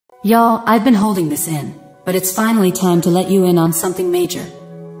Y'all, I've been holding this in, but it's finally time to let you in on something major.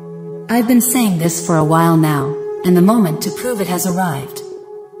 I've been saying this for a while now, and the moment to prove it has arrived.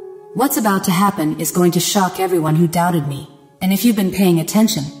 What's about to happen is going to shock everyone who doubted me, and if you've been paying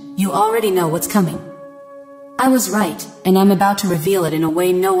attention, you already know what's coming. I was right, and I'm about to reveal it in a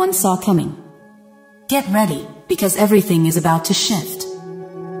way no one saw coming. Get ready, because everything is about to shift.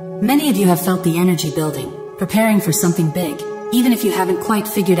 Many of you have felt the energy building, preparing for something big, even if you haven't quite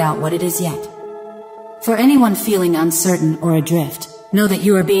figured out what it is yet. For anyone feeling uncertain or adrift, know that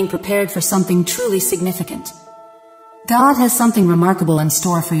you are being prepared for something truly significant. God has something remarkable in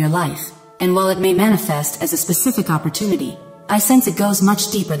store for your life, and while it may manifest as a specific opportunity, I sense it goes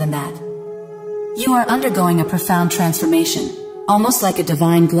much deeper than that. You are undergoing a profound transformation, almost like a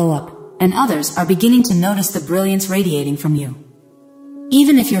divine glow-up, and others are beginning to notice the brilliance radiating from you.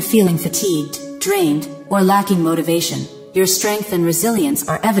 Even if you're feeling fatigued, drained, or lacking motivation, your strength and resilience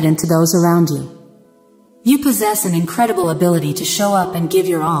are evident to those around you. You possess an incredible ability to show up and give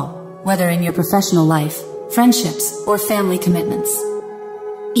your all, whether in your professional life, friendships, or family commitments.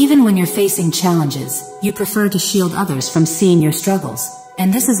 Even when you're facing challenges, you prefer to shield others from seeing your struggles,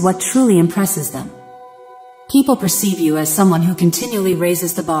 and this is what truly impresses them. People perceive you as someone who continually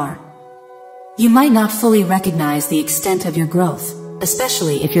raises the bar. You might not fully recognize the extent of your growth,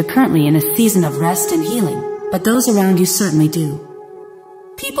 especially if you're currently in a season of rest and healing, but those around you certainly do.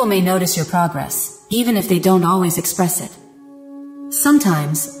 People may notice your progress, even if they don't always express it.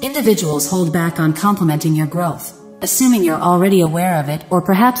 Sometimes, individuals hold back on complimenting your growth, assuming you're already aware of it or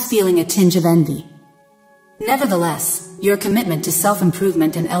perhaps feeling a tinge of envy. Nevertheless, your commitment to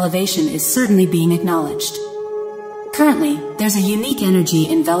self-improvement and elevation is certainly being acknowledged. Currently, there's a unique energy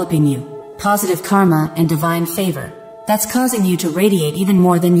enveloping you, positive karma and divine favor, that's causing you to radiate even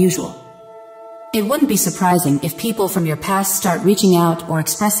more than usual. It wouldn't be surprising if people from your past start reaching out or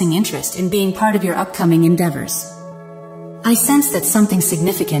expressing interest in being part of your upcoming endeavors. I sense that something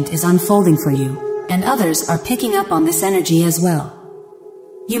significant is unfolding for you, and others are picking up on this energy as well.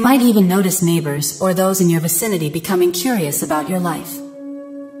 You might even notice neighbors or those in your vicinity becoming curious about your life.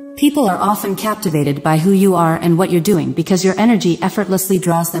 People are often captivated by who you are and what you're doing because your energy effortlessly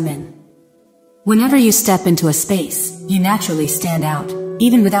draws them in. Whenever you step into a space, you naturally stand out,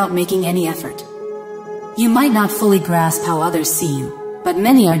 even without making any effort. You might not fully grasp how others see you, but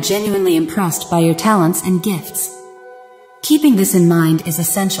many are genuinely impressed by your talents and gifts. Keeping this in mind is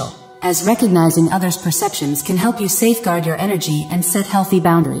essential, as recognizing others' perceptions can help you safeguard your energy and set healthy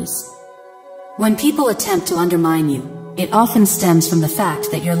boundaries. When people attempt to undermine you, it often stems from the fact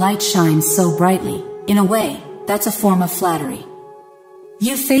that your light shines so brightly. In a way, that's a form of flattery.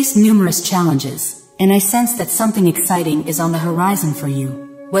 You've faced numerous challenges, and I sense that something exciting is on the horizon for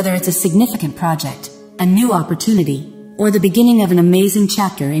you, whether it's a significant project, a new opportunity, or the beginning of an amazing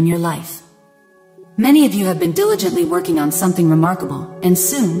chapter in your life. Many of you have been diligently working on something remarkable, and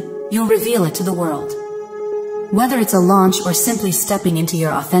soon, you'll reveal it to the world. Whether it's a launch or simply stepping into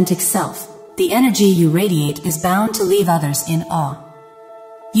your authentic self, the energy you radiate is bound to leave others in awe.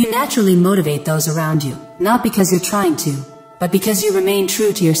 You naturally motivate those around you, not because you're trying to, but because you remain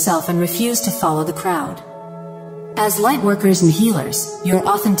true to yourself and refuse to follow the crowd. As lightworkers and healers, your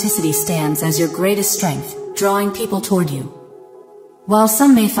authenticity stands as your greatest strength, drawing people toward you. While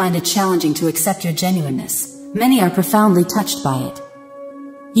some may find it challenging to accept your genuineness, many are profoundly touched by it.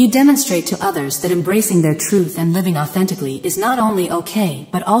 You demonstrate to others that embracing their truth and living authentically is not only okay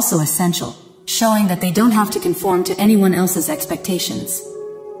but also essential, showing that they don't have to conform to anyone else's expectations.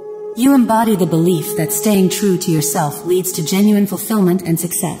 You embody the belief that staying true to yourself leads to genuine fulfillment and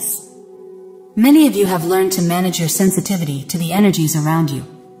success. Many of you have learned to manage your sensitivity to the energies around you,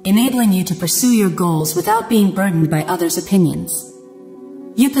 enabling you to pursue your goals without being burdened by others' opinions.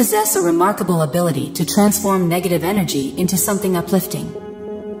 You possess a remarkable ability to transform negative energy into something uplifting.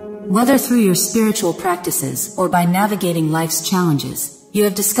 Whether through your spiritual practices or by navigating life's challenges, you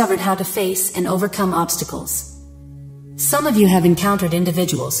have discovered how to face and overcome obstacles. Some of you have encountered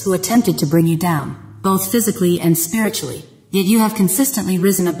individuals who attempted to bring you down, both physically and spiritually, yet you have consistently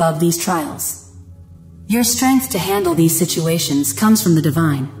risen above these trials. Your strength to handle these situations comes from the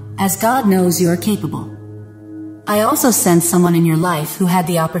divine, as God knows you are capable. I also sense someone in your life who had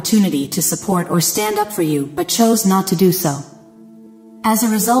the opportunity to support or stand up for you but chose not to do so. As a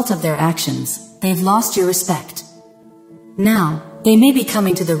result of their actions, they've lost your respect. Now, they may be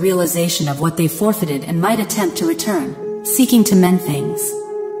coming to the realization of what they forfeited and might attempt to return, seeking to mend things.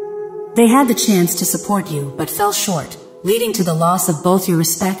 They had the chance to support you but fell short, leading to the loss of both your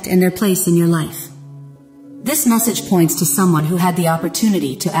respect and their place in your life. This message points to someone who had the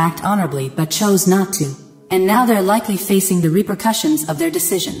opportunity to act honorably but chose not to, and now they're likely facing the repercussions of their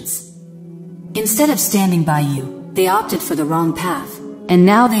decisions. Instead of standing by you, they opted for the wrong path, and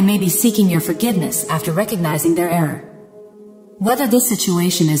now they may be seeking your forgiveness after recognizing their error. Whether this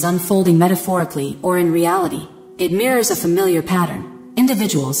situation is unfolding metaphorically or in reality, it mirrors a familiar pattern: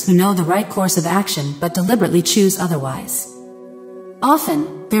 individuals who know the right course of action but deliberately choose otherwise.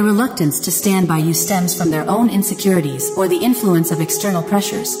 Often, their reluctance to stand by you stems from their own insecurities or the influence of external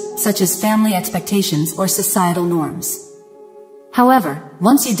pressures, such as family expectations or societal norms. However,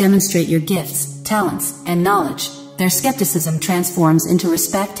 once you demonstrate your gifts, talents, and knowledge, their skepticism transforms into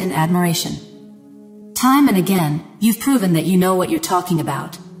respect and admiration. Time and again, you've proven that you know what you're talking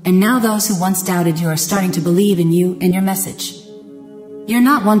about, and now those who once doubted you are starting to believe in you and your message. You're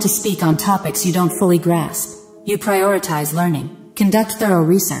not one to speak on topics you don't fully grasp. You prioritize learning, conduct thorough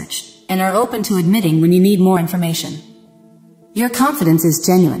research, and are open to admitting when you need more information. Your confidence is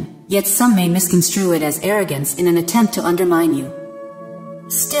genuine, yet some may misconstrue it as arrogance in an attempt to undermine you.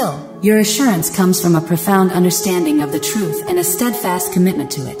 Still, your assurance comes from a profound understanding of the truth and a steadfast commitment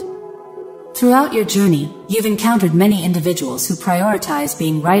to it. Throughout your journey, you've encountered many individuals who prioritize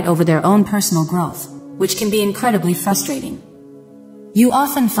being right over their own personal growth, which can be incredibly frustrating. You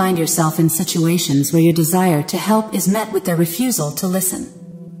often find yourself in situations where your desire to help is met with their refusal to listen.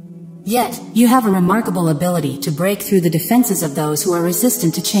 Yet, you have a remarkable ability to break through the defenses of those who are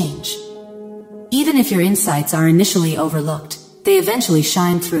resistant to change. Even if your insights are initially overlooked, they eventually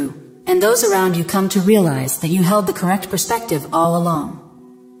shine through, and those around you come to realize that you held the correct perspective all along.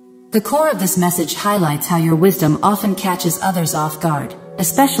 The core of this message highlights how your wisdom often catches others off guard,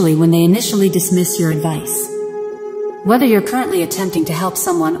 especially when they initially dismiss your advice. Whether you're currently attempting to help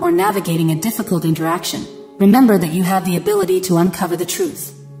someone or navigating a difficult interaction, remember that you have the ability to uncover the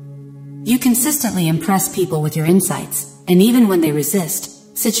truth. You consistently impress people with your insights, and even when they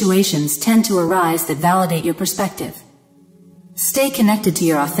resist, situations tend to arise that validate your perspective. Stay connected to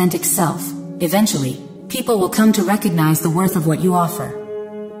your authentic self. Eventually, people will come to recognize the worth of what you offer.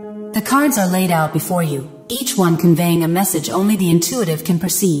 The cards are laid out before you, each one conveying a message only the intuitive can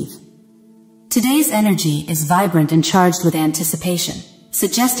perceive. Today's energy is vibrant and charged with anticipation,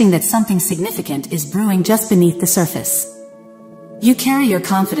 suggesting that something significant is brewing just beneath the surface. You carry your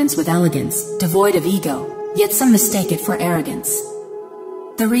confidence with elegance, devoid of ego, yet some mistake it for arrogance.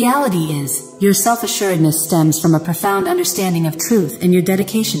 The reality is, your self-assuredness stems from a profound understanding of truth and your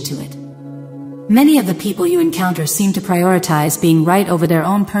dedication to it. Many of the people you encounter seem to prioritize being right over their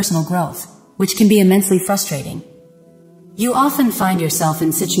own personal growth, which can be immensely frustrating. You often find yourself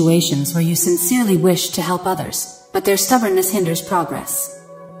in situations where you sincerely wish to help others, but their stubbornness hinders progress.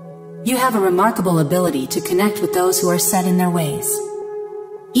 You have a remarkable ability to connect with those who are set in their ways.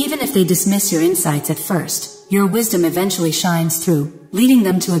 Even if they dismiss your insights at first, your wisdom eventually shines through, leading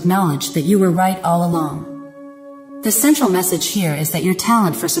them to acknowledge that you were right all along. The central message here is that your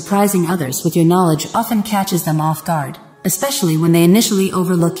talent for surprising others with your knowledge often catches them off guard, especially when they initially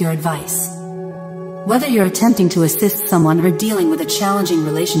overlook your advice. Whether you're attempting to assist someone or dealing with a challenging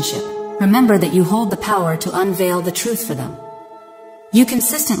relationship, remember that you hold the power to unveil the truth for them. You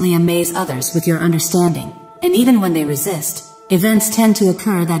consistently amaze others with your understanding, and even when they resist, events tend to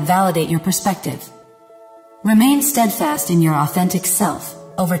occur that validate your perspective. Remain steadfast in your authentic self.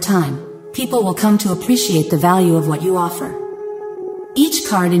 Over time, people will come to appreciate the value of what you offer. Each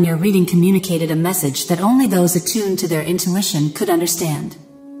card in your reading communicated a message that only those attuned to their intuition could understand.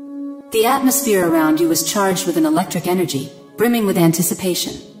 The atmosphere around you was charged with an electric energy, brimming with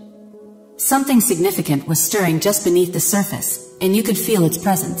anticipation. Something significant was stirring just beneath the surface, and you could feel its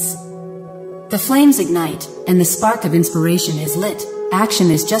presence. The flames ignite, and the spark of inspiration is lit.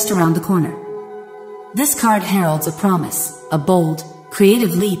 Action is just around the corner. This card heralds a promise. A bold,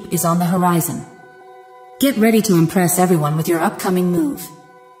 creative leap is on the horizon. Get ready to impress everyone with your upcoming move.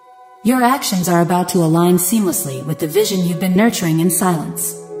 Your actions are about to align seamlessly with the vision you've been nurturing in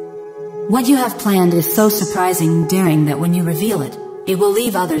silence. What you have planned is so surprising and daring that when you reveal it, it will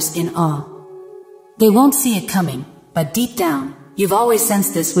leave others in awe. They won't see it coming, but deep down, you've always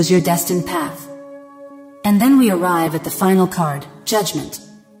sensed this was your destined path. And then we arrive at the final card, Judgment.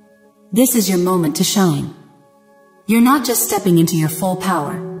 This is your moment to shine. You're not just stepping into your full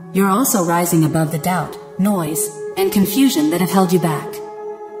power, you're also rising above the doubt, noise, and confusion that have held you back.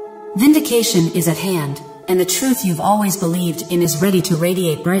 Vindication is at hand, and the truth you've always believed in is ready to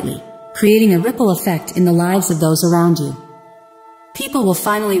radiate brightly, creating a ripple effect in the lives of those around you. People will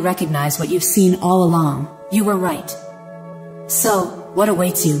finally recognize what you've seen all along. You were right. So, what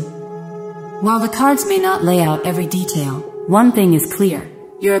awaits you? While the cards may not lay out every detail, one thing is clear.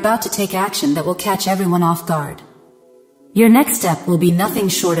 You're about to take action that will catch everyone off guard. Your next step will be nothing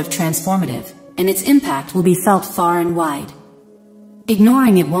short of transformative, and its impact will be felt far and wide.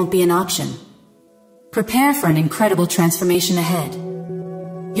 Ignoring it won't be an option. Prepare for an incredible transformation ahead.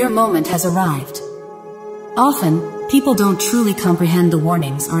 Your moment has arrived. Often, people don't truly comprehend the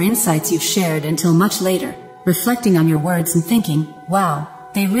warnings or insights you've shared until much later, reflecting on your words and thinking, wow,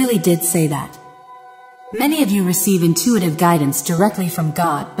 they really did say that. Many of you receive intuitive guidance directly from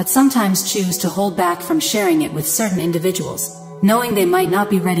God, but sometimes choose to hold back from sharing it with certain individuals, knowing they might not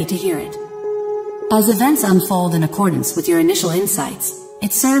be ready to hear it. As events unfold in accordance with your initial insights,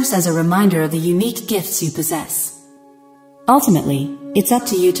 it serves as a reminder of the unique gifts you possess. Ultimately, it's up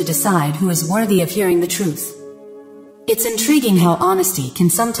to you to decide who is worthy of hearing the truth. It's intriguing how honesty can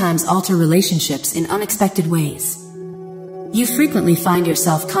sometimes alter relationships in unexpected ways. You frequently find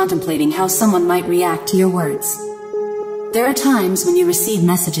yourself contemplating how someone might react to your words. There are times when you receive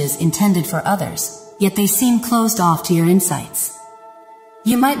messages intended for others, yet they seem closed off to your insights.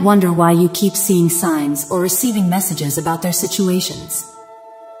 You might wonder why you keep seeing signs or receiving messages about their situations.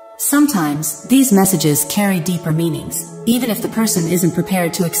 Sometimes, these messages carry deeper meanings, even if the person isn't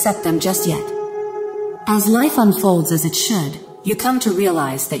prepared to accept them just yet. As life unfolds as it should, you come to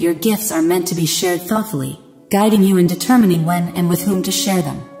realize that your gifts are meant to be shared thoughtfully, guiding you in determining when and with whom to share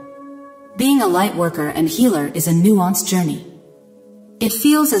them. Being a light worker and healer is a nuanced journey. It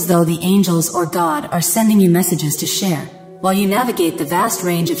feels as though the angels or God are sending you messages to share, while you navigate the vast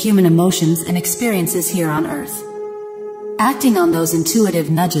range of human emotions and experiences here on Earth. Acting on those intuitive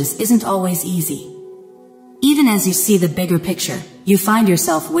nudges isn't always easy. Even as you see the bigger picture, you find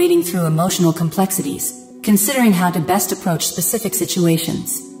yourself wading through emotional complexities, considering how to best approach specific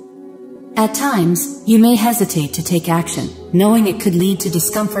situations. At times, you may hesitate to take action, knowing it could lead to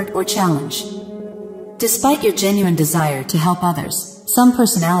discomfort or challenge. Despite your genuine desire to help others, some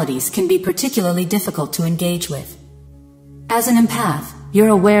personalities can be particularly difficult to engage with. As an empath, you're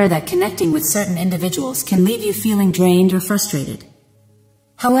aware that connecting with certain individuals can leave you feeling drained or frustrated.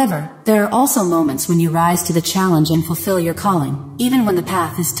 However, there are also moments when you rise to the challenge and fulfill your calling, even when the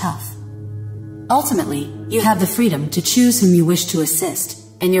path is tough. Ultimately, you have the freedom to choose whom you wish to assist,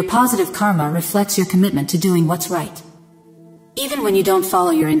 and your positive karma reflects your commitment to doing what's right. Even when you don't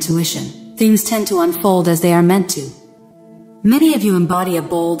follow your intuition, things tend to unfold as they are meant to. Many of you embody a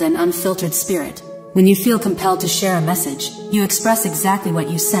bold and unfiltered spirit. When you feel compelled to share a message, you express exactly what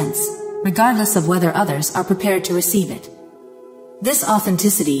you sense, regardless of whether others are prepared to receive it. This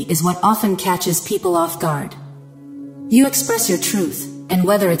authenticity is what often catches people off guard. You express your truth, and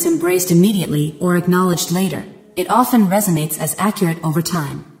whether it's embraced immediately or acknowledged later, it often resonates as accurate over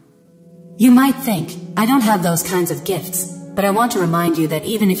time. You might think, I don't have those kinds of gifts, but I want to remind you that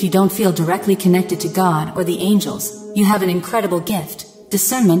even if you don't feel directly connected to God or the angels, you have an incredible gift,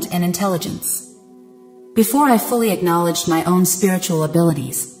 discernment and intelligence. Before I fully acknowledged my own spiritual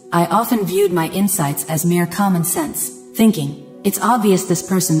abilities, I often viewed my insights as mere common sense, thinking, it's obvious this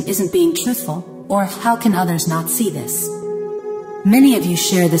person isn't being truthful, or how can others not see this? Many of you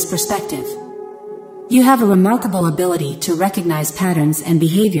share this perspective. You have a remarkable ability to recognize patterns and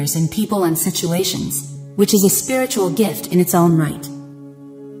behaviors in people and situations, which is a spiritual gift in its own right.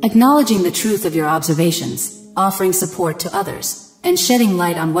 Acknowledging the truth of your observations, offering support to others, and shedding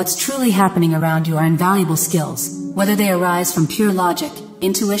light on what's truly happening around you are invaluable skills, whether they arise from pure logic,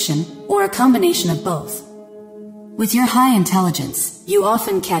 intuition, or a combination of both. With your high intelligence, you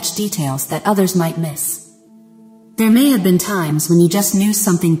often catch details that others might miss. There may have been times when you just knew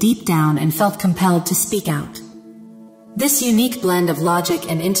something deep down and felt compelled to speak out. This unique blend of logic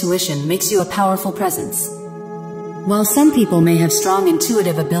and intuition makes you a powerful presence. While some people may have strong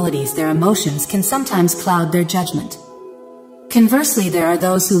intuitive abilities, their emotions can sometimes cloud their judgment. Conversely, there are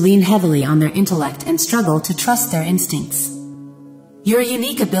those who lean heavily on their intellect and struggle to trust their instincts. Your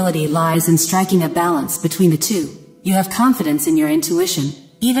unique ability lies in striking a balance between the two. You have confidence in your intuition,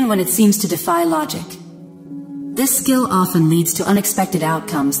 even when it seems to defy logic. This skill often leads to unexpected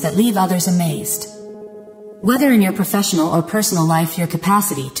outcomes that leave others amazed. Whether in your professional or personal life, your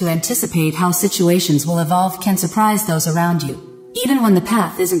capacity to anticipate how situations will evolve can surprise those around you, even when the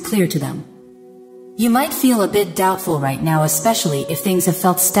path isn't clear to them. You might feel a bit doubtful right now, especially if things have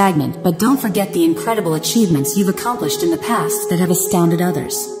felt stagnant, but don't forget the incredible achievements you've accomplished in the past that have astounded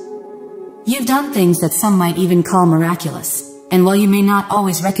others. You've done things that some might even call miraculous, and while you may not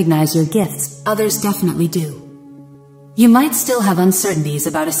always recognize your gifts, others definitely do. You might still have uncertainties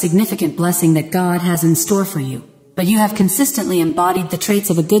about a significant blessing that God has in store for you, but you have consistently embodied the traits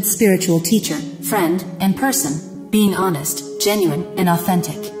of a good spiritual teacher, friend, and person, being honest, genuine, and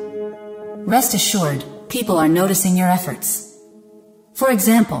authentic. Rest assured, people are noticing your efforts. For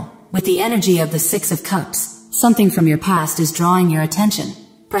example, with the energy of the Six of Cups, something from your past is drawing your attention,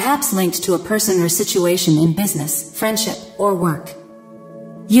 perhaps linked to a person or situation in business, friendship, or work.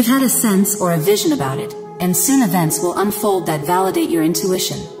 You've had a sense or a vision about it, and soon events will unfold that validate your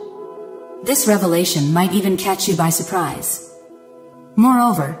intuition. This revelation might even catch you by surprise.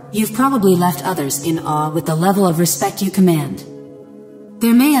 Moreover, you've probably left others in awe with the level of respect you command.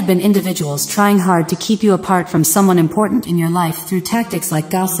 There may have been individuals trying hard to keep you apart from someone important in your life through tactics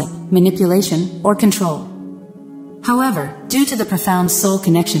like gossip, manipulation, or control. However, due to the profound soul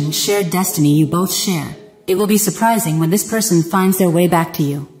connection and shared destiny you both share, it will be surprising when this person finds their way back to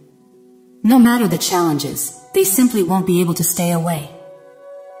you. No matter the challenges, they simply won't be able to stay away.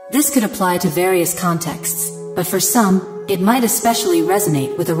 This could apply to various contexts, but for some, it might especially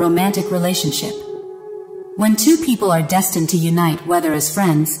resonate with a romantic relationship. When two people are destined to unite, whether as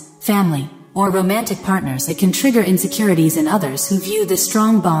friends, family, or romantic partners, it can trigger insecurities in others who view this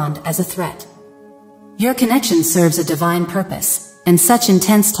strong bond as a threat. Your connection serves a divine purpose, and such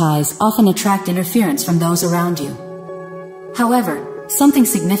intense ties often attract interference from those around you. However, something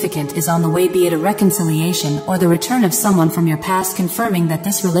significant is on the way, be it a reconciliation or the return of someone from your past, confirming that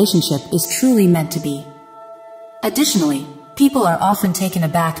this relationship is truly meant to be. Additionally, people are often taken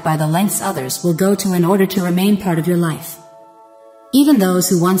aback by the lengths others will go to in order to remain part of your life. Even those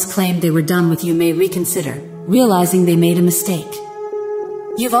who once claimed they were done with you may reconsider, realizing they made a mistake.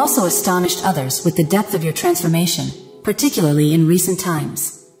 You've also astonished others with the depth of your transformation, particularly in recent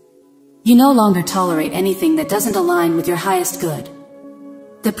times. You no longer tolerate anything that doesn't align with your highest good.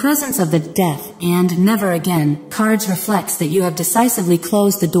 The presence of the death and never again cards reflects that you have decisively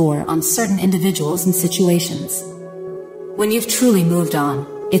closed the door on certain individuals and situations. When you've truly moved on,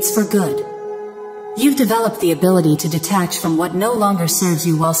 it's for good. You've developed the ability to detach from what no longer serves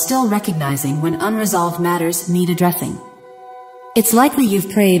you while still recognizing when unresolved matters need addressing. It's likely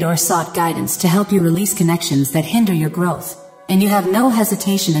you've prayed or sought guidance to help you release connections that hinder your growth, and you have no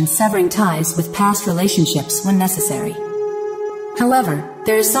hesitation in severing ties with past relationships when necessary. However,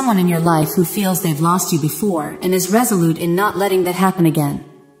 there is someone in your life who feels they've lost you before and is resolute in not letting that happen again.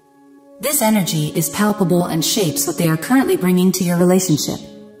 This energy is palpable and shapes what they are currently bringing to your relationship.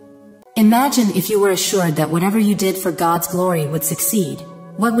 Imagine if you were assured that whatever you did for God's glory would succeed.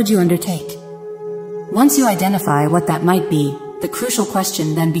 What would you undertake? Once you identify what that might be, the crucial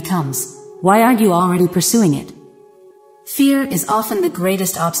question then becomes, why aren't you already pursuing it? Fear is often the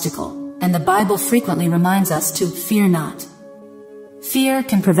greatest obstacle, and the Bible frequently reminds us to fear not. Fear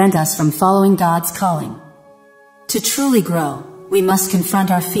can prevent us from following God's calling. To truly grow, we must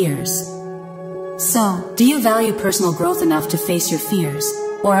confront our fears. So, do you value personal growth enough to face your fears,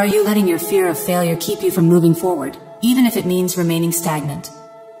 or are you letting your fear of failure keep you from moving forward, even if it means remaining stagnant?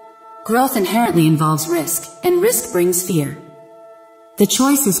 Growth inherently involves risk, and risk brings fear. The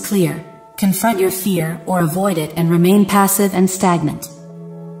choice is clear: confront your fear or avoid it and remain passive and stagnant.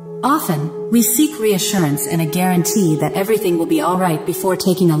 Often, we seek reassurance and a guarantee that everything will be all right before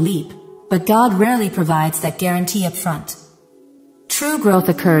taking a leap, but God rarely provides that guarantee up front. True growth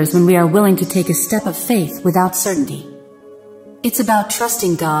occurs when we are willing to take a step of faith without certainty. It's about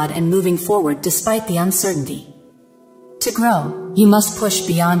trusting God and moving forward despite the uncertainty. To grow, you must push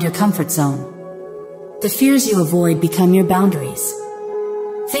beyond your comfort zone. The fears you avoid become your boundaries.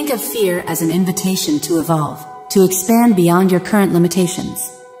 Think of fear as an invitation to evolve, to expand beyond your current limitations.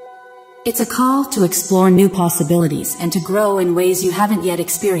 It's a call to explore new possibilities and to grow in ways you haven't yet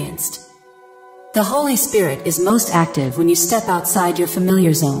experienced. The Holy Spirit is most active when you step outside your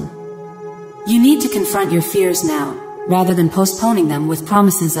familiar zone. You need to confront your fears now, rather than postponing them with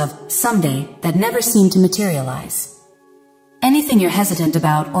promises of someday that never seem to materialize. Anything you're hesitant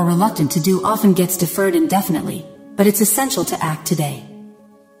about or reluctant to do often gets deferred indefinitely, but it's essential to act today.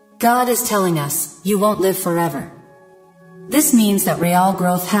 God is telling us, you won't live forever. This means that real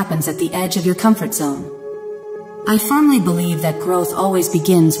growth happens at the edge of your comfort zone. I firmly believe that growth always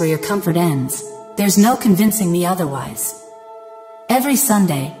begins where your comfort ends. There's no convincing me otherwise. Every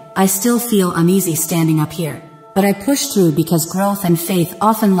Sunday, I still feel uneasy standing up here, but I push through because growth and faith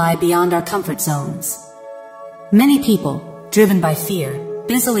often lie beyond our comfort zones. Many people, driven by fear,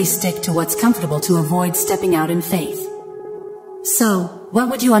 busily stick to what's comfortable to avoid stepping out in faith. So, what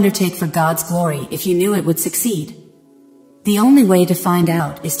would you undertake for God's glory if you knew it would succeed? The only way to find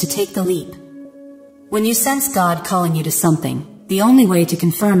out is to take the leap. When you sense God calling you to something, the only way to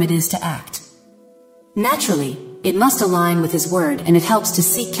confirm it is to act. Naturally, it must align with His Word, and it helps to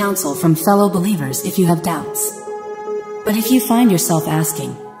seek counsel from fellow believers if you have doubts. But if you find yourself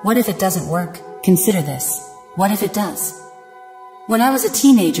asking, what if it doesn't work? Consider this. What if it does? When I was a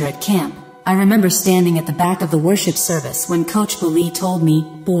teenager at camp, I remember standing at the back of the worship service when Coach Bully told me,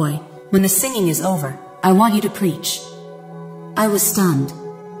 "Boy, when the singing is over, I want you to preach." I was stunned.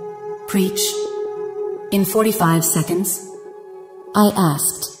 Preach? In 45 seconds? I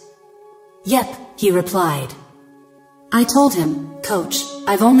asked. Yep, he replied. I told him, Coach,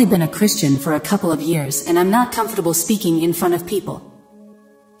 I've only been a Christian for a couple of years and I'm not comfortable speaking in front of people.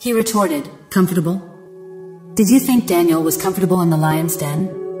 He retorted, comfortable? Did you think Daniel was comfortable in the lion's den?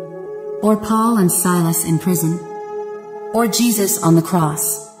 Or Paul and Silas in prison? Or Jesus on the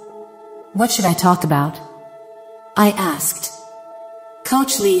cross? What should I talk about? I asked.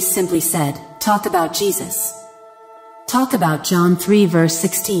 Coach Lee simply said, talk about Jesus. Talk about John 3 verse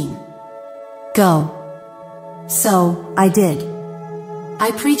 16. Go. So, I did.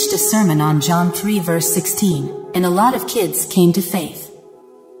 I preached a sermon on John 3 verse 16, and a lot of kids came to faith.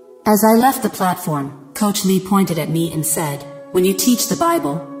 As I left the platform, Coach Lee pointed at me and said, when you teach the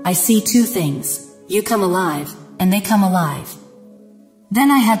Bible, I see two things. You come alive, and they come alive.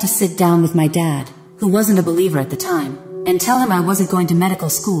 Then I had to sit down with my dad, who wasn't a believer at the time, and tell him I wasn't going to medical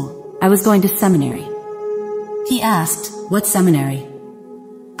school, I was going to seminary. He asked, what seminary?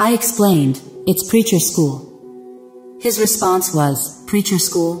 I explained, it's preacher school. His response was, preacher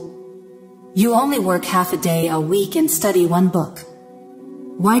school? You only work half a day a week and study one book.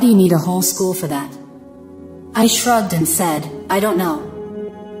 Why do you need a whole school for that? I shrugged and said, I don't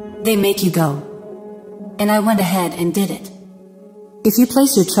know. They make you go. And I went ahead and did it. If you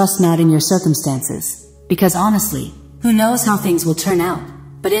place your trust not in your circumstances, because honestly, who knows how things will turn out,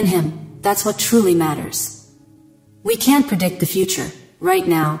 but in Him, that's what truly matters. We can't predict the future. Right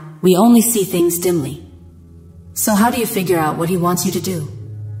now, we only see things dimly. So how do you figure out what He wants you to do?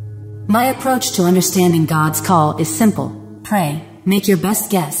 My approach to understanding God's call is simple. Pray, make your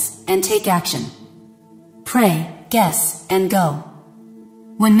best guess, and take action. Pray, guess, and go.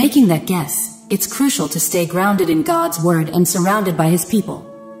 When making that guess, it's crucial to stay grounded in God's Word and surrounded by His people.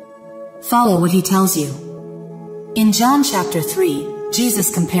 Follow what He tells you. In John chapter 3,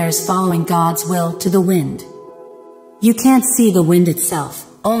 Jesus compares following God's will to the wind. You can't see the wind itself,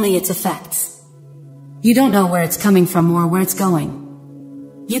 only its effects. You don't know where it's coming from or where it's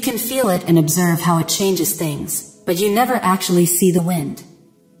going. You can feel it and observe how it changes things, but you never actually see the wind.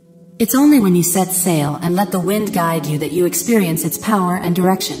 It's only when you set sail and let the wind guide you that you experience its power and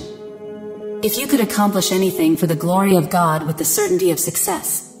direction. If you could accomplish anything for the glory of God with the certainty of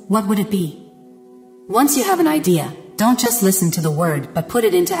success, what would it be? Once you have an idea, don't just listen to the word but put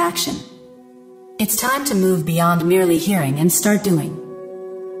it into action. It's time to move beyond merely hearing and start doing.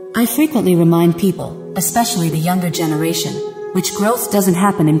 I frequently remind people, especially the younger generation, which growth doesn't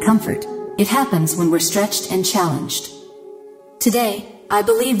happen in comfort. It happens when we're stretched and challenged. Today, I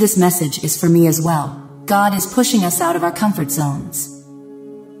believe this message is for me as well. God is pushing us out of our comfort zones.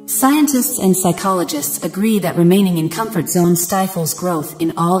 Scientists and psychologists agree that remaining in comfort zones stifles growth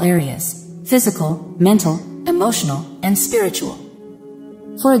in all areas: physical, mental, emotional, and spiritual.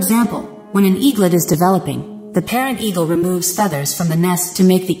 For example, when an eaglet is developing, the parent eagle removes feathers from the nest to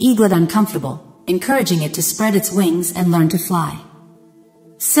make the eaglet uncomfortable, encouraging it to spread its wings and learn to fly.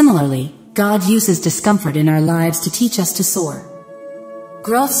 Similarly, God uses discomfort in our lives to teach us to soar.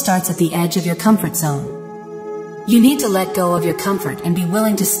 Growth starts at the edge of your comfort zone. You need to let go of your comfort and be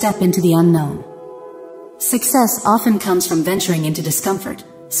willing to step into the unknown. Success often comes from venturing into discomfort,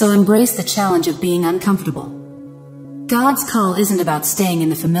 so embrace the challenge of being uncomfortable. God's call isn't about staying in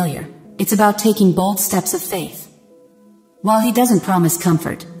the familiar. It's about taking bold steps of faith. While He doesn't promise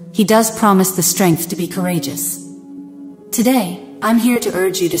comfort, He does promise the strength to be courageous. Today, I'm here to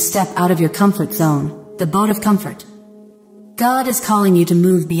urge you to step out of your comfort zone, the boat of comfort. God is calling you to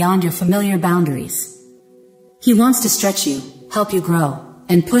move beyond your familiar boundaries. He wants to stretch you, help you grow,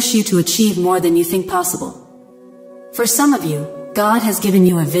 and push you to achieve more than you think possible. For some of you, God has given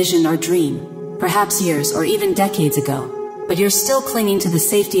you a vision or dream, perhaps years or even decades ago, but you're still clinging to the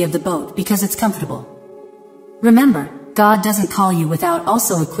safety of the boat because it's comfortable. Remember, God doesn't call you without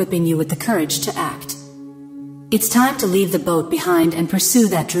also equipping you with the courage to act. It's time to leave the boat behind and pursue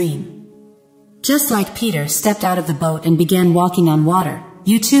that dream. Just like Peter stepped out of the boat and began walking on water,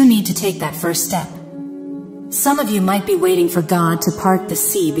 you too need to take that first step. Some of you might be waiting for God to part the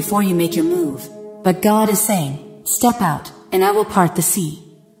sea before you make your move, but God is saying, step out, and I will part the sea.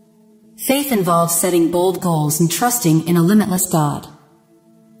 Faith involves setting bold goals and trusting in a limitless God.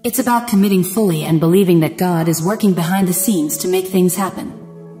 It's about committing fully and believing that God is working behind the scenes to make things happen.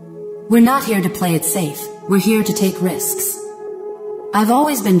 We're not here to play it safe, we're here to take risks. I've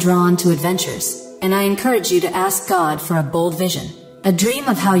always been drawn to adventures, and I encourage you to ask God for a bold vision, a dream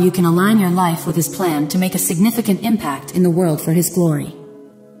of how you can align your life with His plan to make a significant impact in the world for His glory.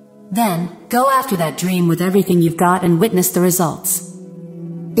 Then, go after that dream with everything you've got and witness the results.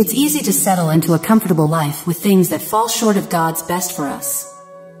 It's easy to settle into a comfortable life with things that fall short of God's best for us.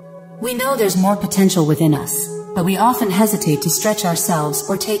 We know there's more potential within us, but we often hesitate to stretch ourselves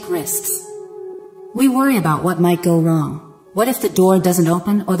or take risks. We worry about what might go wrong. What if the door doesn't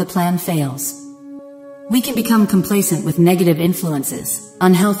open or the plan fails? We can become complacent with negative influences,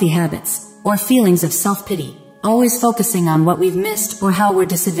 unhealthy habits, or feelings of self-pity, always focusing on what we've missed or how we're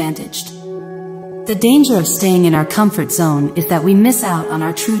disadvantaged. The danger of staying in our comfort zone is that we miss out on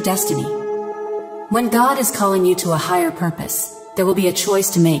our true destiny. When God is calling you to a higher purpose, there will be a choice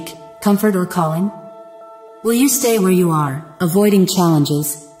to make, comfort or calling. Will you stay where you are, avoiding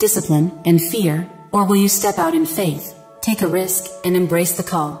challenges, discipline, and fear, or will you step out in faith, take a risk, and embrace the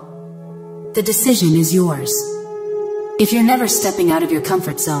call? The decision is yours. If you're never stepping out of your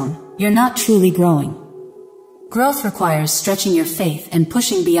comfort zone, you're not truly growing. Growth requires stretching your faith and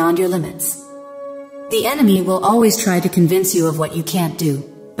pushing beyond your limits. The enemy will always try to convince you of what you can't do,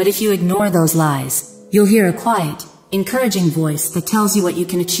 but if you ignore those lies, you'll hear a quiet, encouraging voice that tells you what you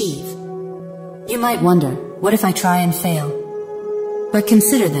can achieve. You might wonder, what if I try and fail? But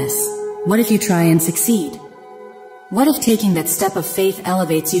consider this, what if you try and succeed? What if taking that step of faith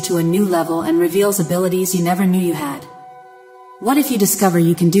elevates you to a new level and reveals abilities you never knew you had? What if you discover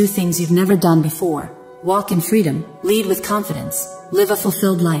you can do things you've never done before, walk in freedom, lead with confidence, live a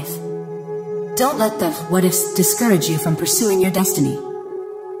fulfilled life? Don't let the what-ifs discourage you from pursuing your destiny.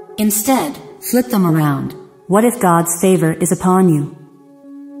 Instead, flip them around. What if God's favor is upon you?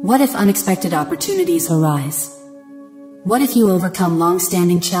 What if unexpected opportunities arise? What if you overcome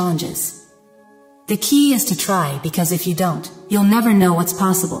long-standing challenges? The key is to try, because if you don't, you'll never know what's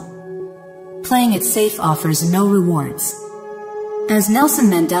possible. Playing it safe offers no rewards. As Nelson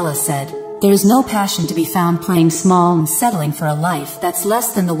Mandela said, there is no passion to be found playing small and settling for a life that's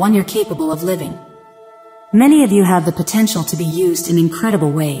less than the one you're capable of living. Many of you have the potential to be used in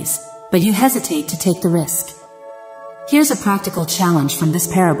incredible ways, but you hesitate to take the risk. Here's a practical challenge from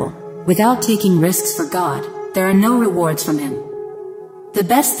this parable. Without taking risks for God, there are no rewards from Him. The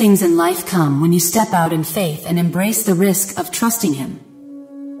best things in life come when you step out in faith and embrace the risk of trusting Him.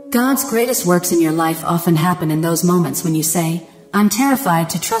 God's greatest works in your life often happen in those moments when you say, I'm terrified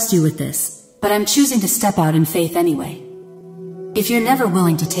to trust you with this, but I'm choosing to step out in faith anyway. If you're never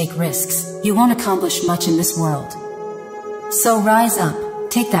willing to take risks, you won't accomplish much in this world. So rise up,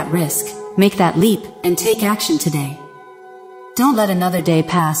 take that risk, make that leap, and take action today. Don't let another day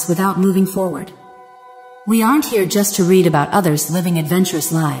pass without moving forward. We aren't here just to read about others living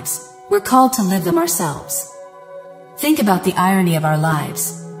adventurous lives. We're called to live them ourselves. Think about the irony of our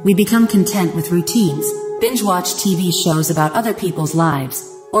lives. We become content with routines, binge-watch TV shows about other people's lives,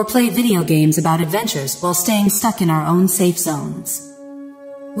 or play video games about adventures while staying stuck in our own safe zones.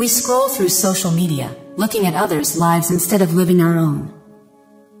 We scroll through social media, looking at others' lives instead of living our own.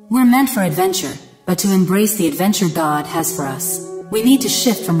 We're meant for adventure, but to embrace the adventure God has for us, we need to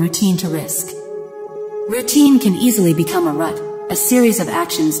shift from routine to risk. Routine can easily become a rut, a series of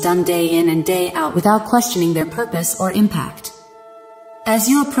actions done day in and day out without questioning their purpose or impact. As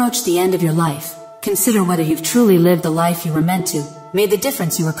you approach the end of your life, consider whether you've truly lived the life you were meant to, made the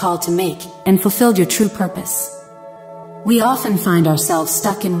difference you were called to make, and fulfilled your true purpose. We often find ourselves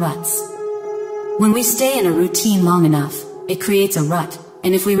stuck in ruts. When we stay in a routine long enough, it creates a rut,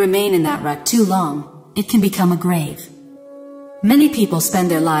 and if we remain in that rut too long, it can become a grave. Many people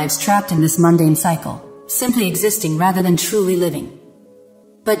spend their lives trapped in this mundane cycle, simply existing rather than truly living.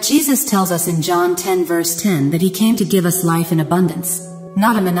 But Jesus tells us in John 10 verse 10 that He came to give us life in abundance,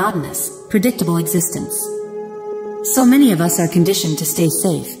 not a monotonous, predictable existence. So many of us are conditioned to stay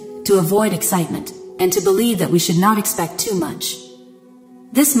safe, to avoid excitement, and to believe that we should not expect too much.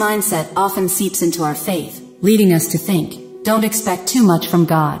 This mindset often seeps into our faith, leading us to think, don't expect too much from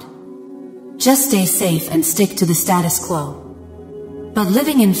God. Just stay safe and stick to the status quo. But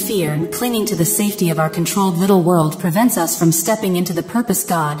living in fear and clinging to the safety of our controlled little world prevents us from stepping into the purpose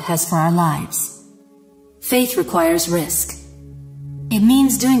God has for our lives. Faith requires risk. It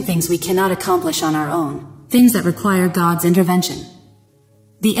means doing things we cannot accomplish on our own, things that require God's intervention.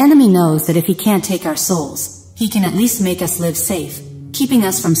 The enemy knows that if he can't take our souls, he can at least make us live safe, keeping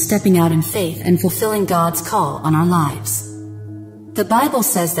us from stepping out in faith and fulfilling God's call on our lives. The Bible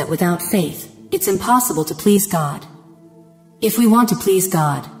says that without faith, it's impossible to please God. If we want to please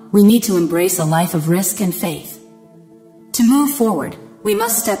God, we need to embrace a life of risk and faith. To move forward, we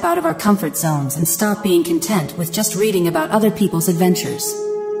must step out of our comfort zones and stop being content with just reading about other people's adventures.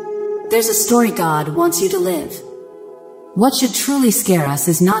 There's a story God wants you to live. What should truly scare us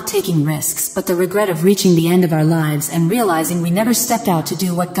is not taking risks, but the regret of reaching the end of our lives and realizing we never stepped out to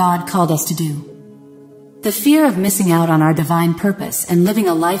do what God called us to do. The fear of missing out on our divine purpose and living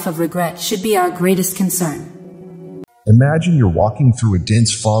a life of regret should be our greatest concern. Imagine you're walking through a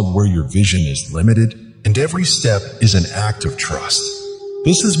dense fog where your vision is limited, and every step is an act of trust.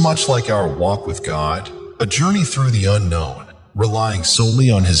 This is much like our walk with God, a journey through the unknown, relying solely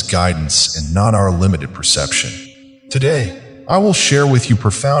on His guidance and not our limited perception. Today, I will share with you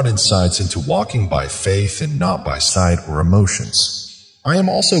profound insights into walking by faith and not by sight or emotions. I am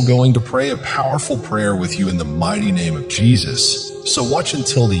also going to pray a powerful prayer with you in the mighty name of Jesus, so watch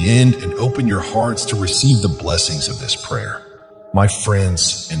until the end and open your hearts to receive the blessings of this prayer. My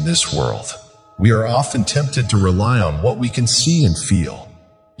friends, in this world, we are often tempted to rely on what we can see and feel.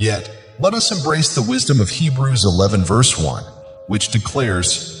 Yet, let us embrace the wisdom of Hebrews 11 verse 1, which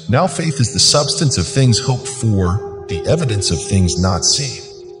declares, "Now faith is the substance of things hoped for, the evidence of things not seen."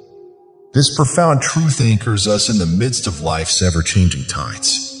 This profound truth anchors us in the midst of life's ever-changing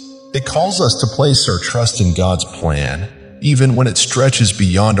tides. It calls us to place our trust in God's plan, even when it stretches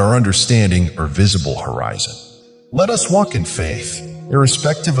beyond our understanding or visible horizon. Let us walk in faith,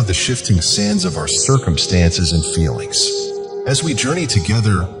 irrespective of the shifting sands of our circumstances and feelings. As we journey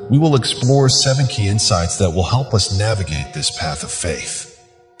together, we will explore 7 key insights that will help us navigate this path of faith.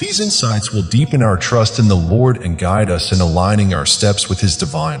 These insights will deepen our trust in the Lord and guide us in aligning our steps with His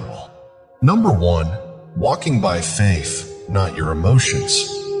divine will. Number 1, walking by faith, not your emotions.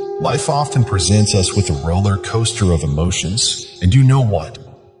 Life often presents us with a roller coaster of emotions, and you know what?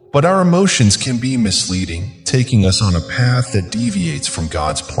 But our emotions can be misleading, taking us on a path that deviates from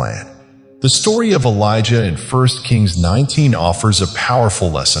God's plan. The story of Elijah in 1 Kings 19 offers a powerful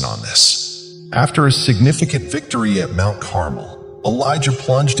lesson on this. After a significant victory at Mount Carmel, Elijah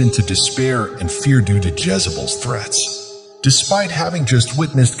plunged into despair and fear due to Jezebel's threats. Despite having just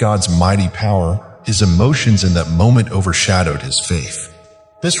witnessed God's mighty power, his emotions in that moment overshadowed his faith.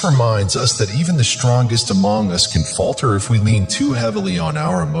 This reminds us that even the strongest among us can falter if we lean too heavily on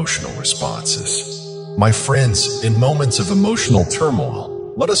our emotional responses. My friends, in moments of emotional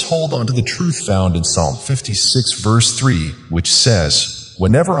turmoil, let us hold on to the truth found in Psalm 56 verse 3, which says,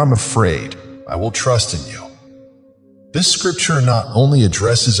 "Whenever I'm afraid, I will trust in you." This scripture not only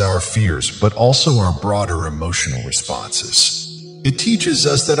addresses our fears, but also our broader emotional responses. It teaches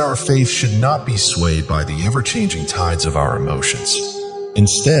us that our faith should not be swayed by the ever-changing tides of our emotions.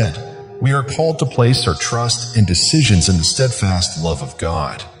 Instead, we are called to place our trust and decisions in the steadfast love of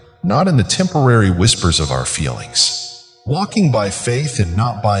God, not in the temporary whispers of our feelings. Walking by faith and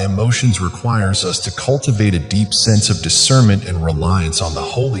not by emotions requires us to cultivate a deep sense of discernment and reliance on the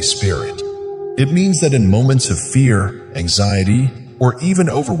Holy Spirit. It means that in moments of fear, anxiety, or even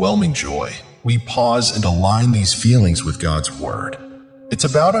overwhelming joy, we pause and align these feelings with God's Word. It's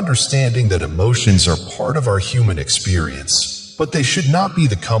about understanding that emotions are part of our human experience, but they should not be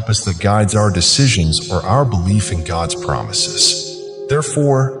the compass that guides our decisions or our belief in God's promises.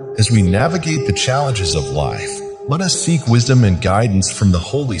 Therefore, as we navigate the challenges of life, let us seek wisdom and guidance from the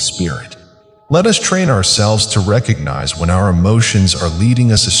Holy Spirit. Let us train ourselves to recognize when our emotions are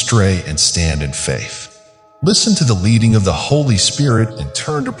leading us astray and stand in faith. Listen to the leading of the Holy Spirit and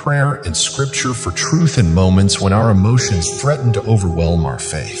turn to prayer and Scripture for truth in moments when our emotions threaten to overwhelm our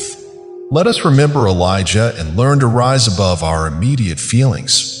faith. Let us remember Elijah and learn to rise above our immediate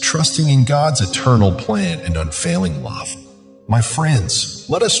feelings, trusting in God's eternal plan and unfailing love. My friends,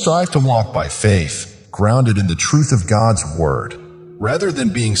 let us strive to walk by faith, grounded in the truth of God's Word, rather than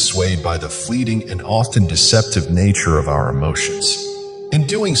being swayed by the fleeting and often deceptive nature of our emotions. In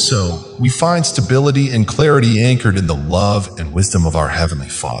doing so, we find stability and clarity anchored in the love and wisdom of our Heavenly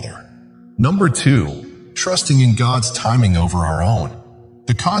Father. Number 2, trusting in God's timing over our own.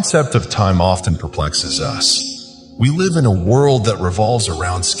 The concept of time often perplexes us. We live in a world that revolves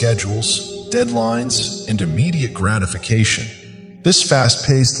around schedules, deadlines, and immediate gratification. This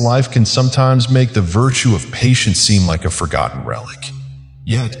fast-paced life can sometimes make the virtue of patience seem like a forgotten relic.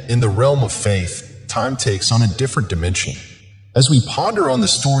 Yet, in the realm of faith, time takes on a different dimension. As we ponder on the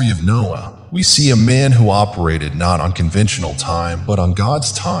story of Noah, we see a man who operated not on conventional time, but on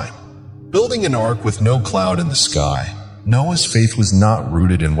God's time. Building an ark with no cloud in the sky, Noah's faith was not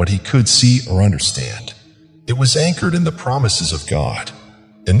rooted in what he could see or understand. It was anchored in the promises of God.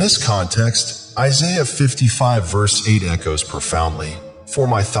 In this context, Isaiah 55 verse 8 echoes profoundly, "For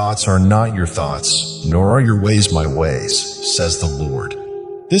my thoughts are not your thoughts, nor are your ways my ways, says the Lord."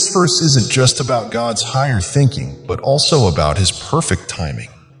 This verse isn't just about God's higher thinking, but also about His perfect timing.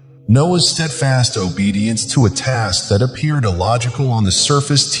 Noah's steadfast obedience to a task that appeared illogical on the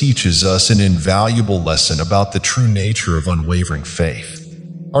surface teaches us an invaluable lesson about the true nature of unwavering faith.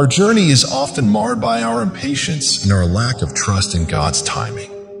 Our journey is often marred by our impatience and our lack of trust in God's timing.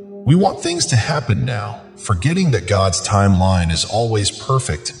 We want things to happen now, forgetting that God's timeline is always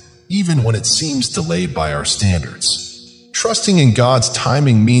perfect, even when it seems delayed by our standards. Trusting in God's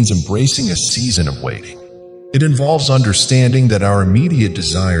timing means embracing a season of waiting. It involves understanding that our immediate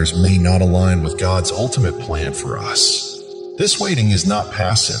desires may not align with God's ultimate plan for us. This waiting is not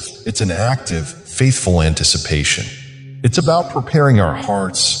passive, it's an active, faithful anticipation. It's about preparing our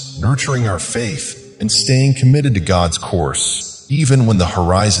hearts, nurturing our faith, and staying committed to God's course, even when the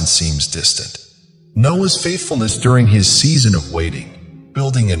horizon seems distant. Noah's faithfulness during his season of waiting,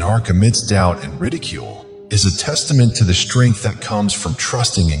 building an ark amidst doubt and ridicule, is a testament to the strength that comes from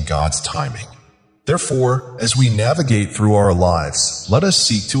trusting in God's timing. Therefore, as we navigate through our lives, let us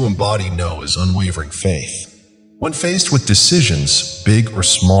seek to embody Noah's unwavering faith. When faced with decisions, big or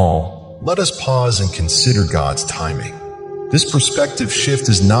small, let us pause and consider God's timing. This perspective shift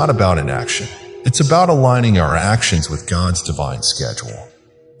is not about inaction. It's about aligning our actions with God's divine schedule.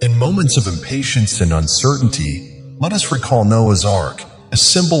 In moments of impatience and uncertainty, let us recall Noah's Ark, a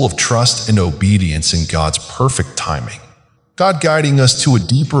symbol of trust and obedience in God's perfect timing. God guiding us to a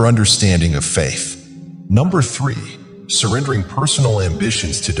deeper understanding of faith. Number 3, surrendering personal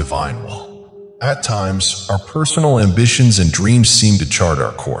ambitions to divine will. At times, our personal ambitions and dreams seem to chart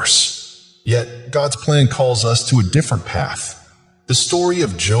our course. Yet, God's plan calls us to a different path. The story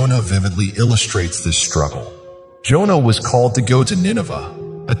of Jonah vividly illustrates this struggle. Jonah was called to go to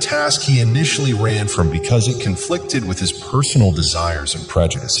Nineveh, a task he initially ran from because it conflicted with his personal desires and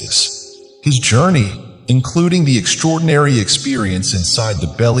prejudices. His journey, including the extraordinary experience inside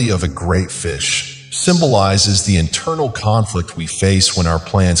the belly of a great fish, symbolizes the internal conflict we face when our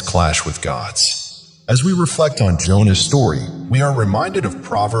plans clash with God's. As we reflect on Jonah's story, we are reminded of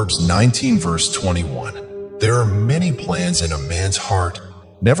Proverbs 19 verse 21. There are many plans in a man's heart,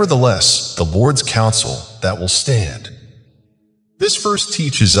 nevertheless, the Lord's counsel that will stand. This verse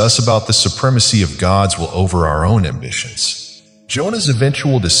teaches us about the supremacy of God's will over our own ambitions. Jonah's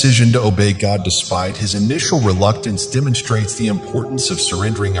eventual decision to obey God despite his initial reluctance demonstrates the importance of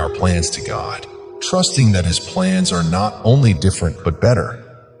surrendering our plans to God, trusting that his plans are not only different but better.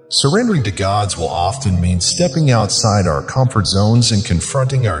 Surrendering to God's will often mean stepping outside our comfort zones and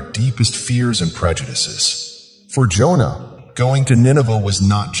confronting our deepest fears and prejudices. For Jonah, going to Nineveh was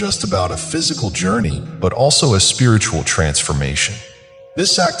not just about a physical journey, but also a spiritual transformation.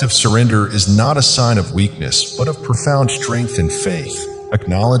 This act of surrender is not a sign of weakness, but of profound strength and faith,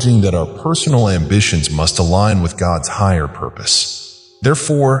 acknowledging that our personal ambitions must align with God's higher purpose.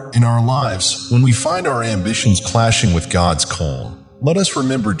 Therefore, in our lives, when we find our ambitions clashing with God's call, let us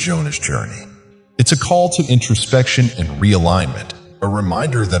remember Jonah's journey. It's a call to introspection and realignment, a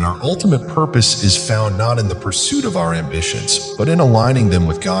reminder that our ultimate purpose is found not in the pursuit of our ambitions, but in aligning them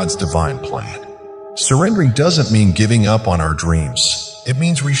with God's divine plan. Surrendering doesn't mean giving up on our dreams. It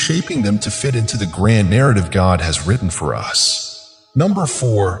means reshaping them to fit into the grand narrative God has written for us. Number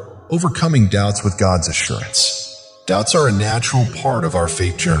 4, overcoming doubts with God's assurance. Doubts are a natural part of our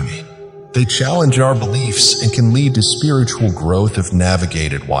faith journey. They challenge our beliefs and can lead to spiritual growth if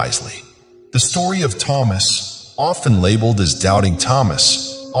navigated wisely. The story of Thomas, often labeled as Doubting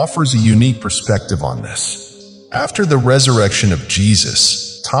Thomas, offers a unique perspective on this. After the resurrection of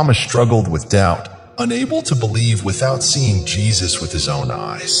Jesus, Thomas struggled with doubt, unable to believe without seeing Jesus with his own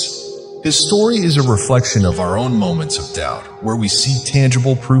eyes. His story is a reflection of our own moments of doubt, where we see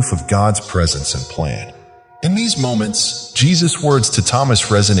tangible proof of God's presence and plan. In these moments, Jesus' words to Thomas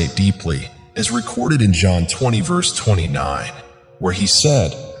resonate deeply, as recorded in John 20 verse 29, where he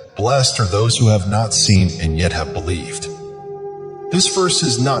said, "Blessed are those who have not seen and yet have believed." This verse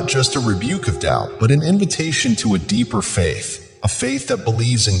is not just a rebuke of doubt, but an invitation to a deeper faith, a faith that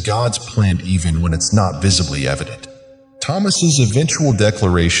believes in God's plan even when it's not visibly evident. Thomas's eventual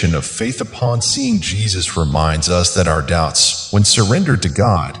declaration of faith upon seeing Jesus reminds us that our doubts, when surrendered to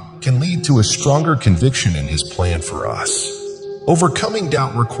God, can lead to a stronger conviction in his plan for us. Overcoming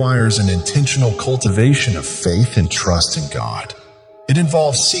doubt requires an intentional cultivation of faith and trust in God. It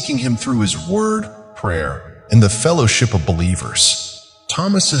involves seeking him through his word, prayer, and the fellowship of believers.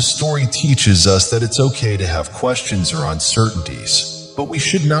 Thomas's story teaches us that it's okay to have questions or uncertainties, but we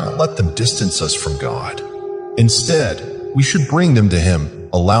should not let them distance us from God. Instead, we should bring them to him,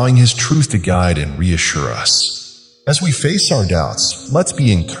 allowing his truth to guide and reassure us. As we face our doubts, let's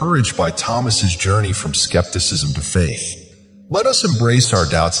be encouraged by Thomas's journey from skepticism to faith. Let us embrace our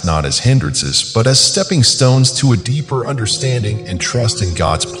doubts not as hindrances, but as stepping stones to a deeper understanding and trust in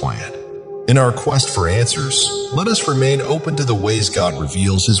God's plan. In our quest for answers, let us remain open to the ways God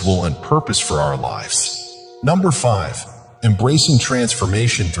reveals his will and purpose for our lives. Number 5, embracing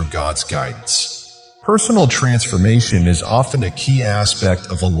transformation through God's guidance. Personal transformation is often a key aspect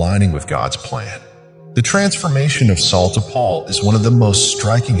of aligning with God's plan. The transformation of Saul to Paul is one of the most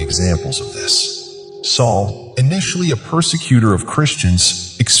striking examples of this. Saul, initially a persecutor of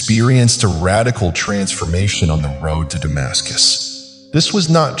Christians, experienced a radical transformation on the road to Damascus. This was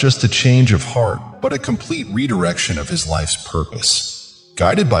not just a change of heart, but a complete redirection of his life's purpose.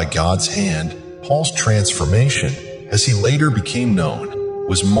 Guided by God's hand, Paul's transformation, as he later became known,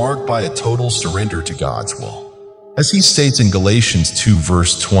 was marked by a total surrender to God's will. As he states in Galatians 2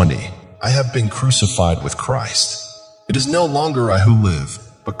 verse 20, "I have been crucified with Christ. It is no longer I who live,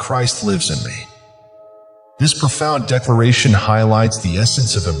 but Christ lives in me." This profound declaration highlights the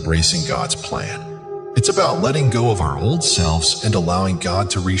essence of embracing God's plan. It's about letting go of our old selves and allowing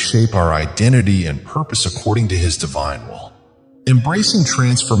God to reshape our identity and purpose according to His divine will. Embracing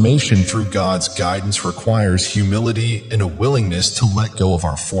transformation through God's guidance requires humility and a willingness to let go of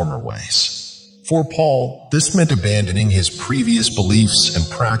our former ways. For Paul, this meant abandoning his previous beliefs and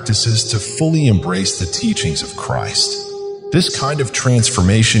practices to fully embrace the teachings of Christ. This kind of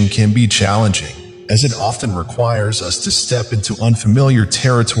transformation can be challenging, as it often requires us to step into unfamiliar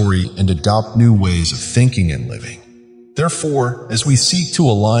territory and adopt new ways of thinking and living. Therefore, as we seek to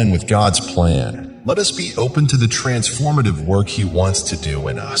align with God's plan, let us be open to the transformative work He wants to do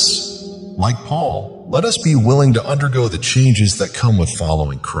in us. Like Paul, let us be willing to undergo the changes that come with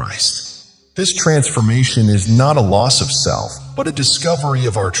following Christ. This transformation is not a loss of self, but a discovery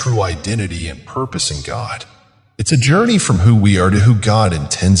of our true identity and purpose in God. It's a journey from who we are to who God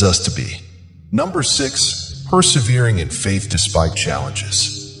intends us to be. Number 6, persevering in faith despite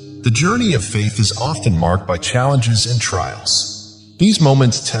challenges. The journey of faith is often marked by challenges and trials. These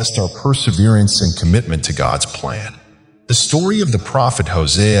moments test our perseverance and commitment to God's plan. The story of the prophet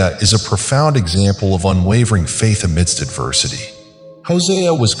Hosea is a profound example of unwavering faith amidst adversity.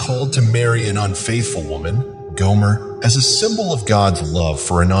 Hosea was called to marry an unfaithful woman, Gomer, as a symbol of God's love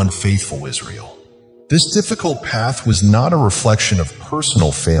for an unfaithful Israel. This difficult path was not a reflection of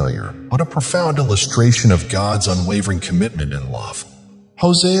personal failure, but a profound illustration of God's unwavering commitment and love.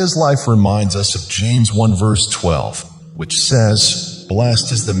 Hosea's life reminds us of James 1 verse 12, which says,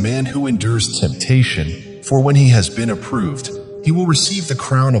 "Blessed is the man who endures temptation, for when he has been approved, he will receive the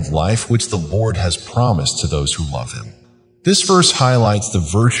crown of life which the Lord has promised to those who love Him." This verse highlights the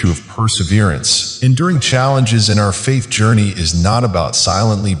virtue of perseverance. Enduring challenges in our faith journey is not about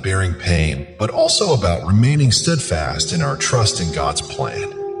silently bearing pain, but also about remaining steadfast in our trust in God's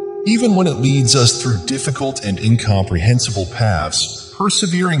plan. Even when it leads us through difficult and incomprehensible paths,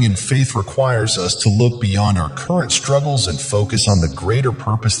 persevering in faith requires us to look beyond our current struggles and focus on the greater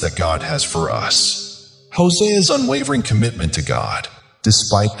purpose that God has for us. Hosea's unwavering commitment to God,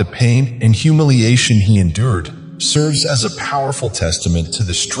 despite the pain and humiliation he endured, serves as a powerful testament to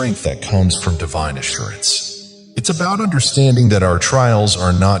the strength that comes from divine assurance. It's about understanding that our trials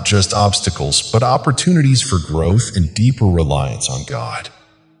are not just obstacles, but opportunities for growth and deeper reliance on God.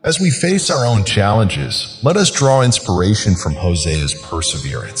 As we face our own challenges, let us draw inspiration from Hosea's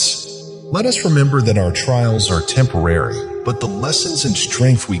perseverance. Let us remember that our trials are temporary, but the lessons and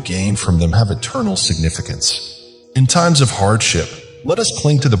strength we gain from them have eternal significance. In times of hardship, let us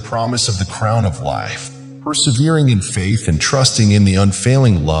cling to the promise of the crown of life, persevering in faith and trusting in the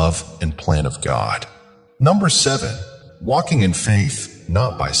unfailing love and plan of God. Number 7, walking in faith,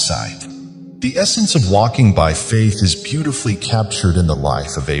 not by sight. The essence of walking by faith is beautifully captured in the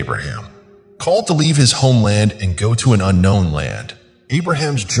life of Abraham. Called to leave his homeland and go to an unknown land,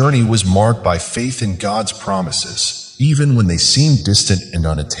 Abraham's journey was marked by faith in God's promises, even when they seemed distant and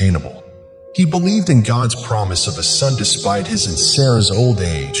unattainable. He believed in God's promise of a son despite his and Sarah's old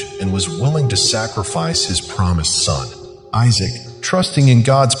age and was willing to sacrifice his promised son, Isaac, trusting in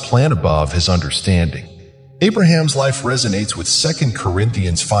God's plan above his understanding. Abraham's life resonates with 2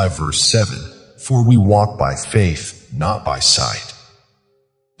 Corinthians 5 verse 7, "For we walk by faith, not by sight."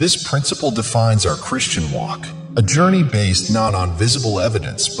 This principle defines our Christian walk, a journey based not on visible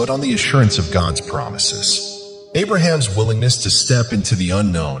evidence but on the assurance of God's promises. Abraham's willingness to step into the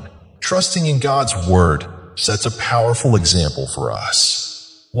unknown, trusting in God's word, sets a powerful example for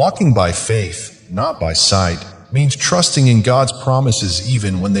us. Walking by faith, not by sight, means trusting in God's promises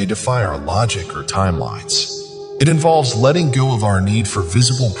even when they defy our logic or timelines. It involves letting go of our need for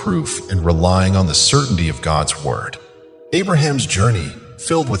visible proof and relying on the certainty of God's word. Abraham's journey,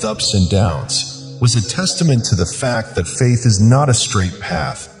 filled with ups and downs, was a testament to the fact that faith is not a straight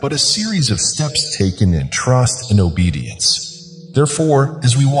path, but a series of steps taken in trust and obedience. Therefore,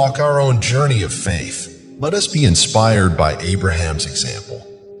 as we walk our own journey of faith, let us be inspired by Abraham's example.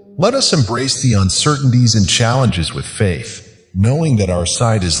 Let us embrace the uncertainties and challenges with faith, knowing that our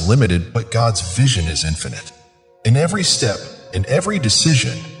sight is limited but God's vision is infinite. In every step, in every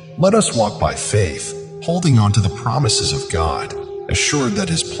decision, let us walk by faith, holding on to the promises of God, assured that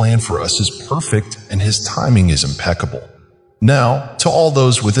His plan for us is perfect and His timing is impeccable. Now, to all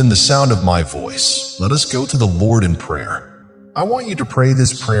those within the sound of my voice, let us go to the Lord in prayer. I want you to pray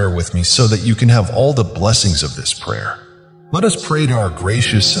this prayer with me so that you can have all the blessings of this prayer. Let us pray to our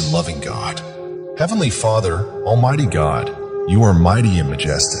gracious and loving God. Heavenly Father, Almighty God, you are mighty and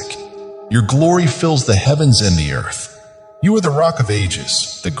majestic. Your glory fills the heavens and the earth. You are the Rock of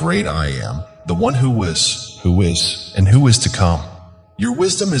Ages, the great I Am, the one who was, and who is to come. Your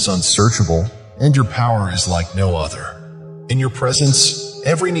wisdom is unsearchable, and your power is like no other. In your presence,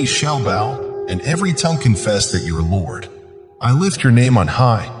 every knee shall bow, and every tongue confess that you are Lord. I lift your name on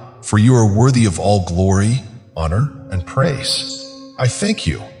high, for you are worthy of all glory, honor, and praise. I thank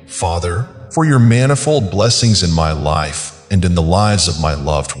you, Father, for your manifold blessings in my life and in the lives of my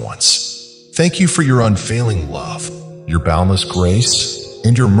loved ones. Thank you for your unfailing love, your boundless grace,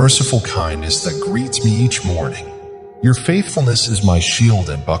 and your merciful kindness that greets me each morning. Your faithfulness is my shield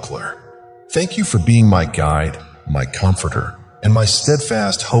and buckler. Thank you for being my guide, my comforter, and my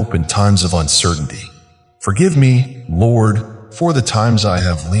steadfast hope in times of uncertainty. Forgive me, Lord, for the times I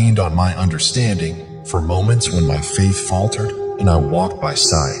have leaned on my understanding, for moments when my faith faltered and I walked by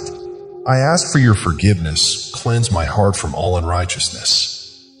sight. I ask for your forgiveness, cleanse my heart from all unrighteousness.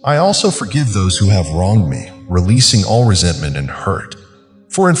 I also forgive those who have wronged me, releasing all resentment and hurt.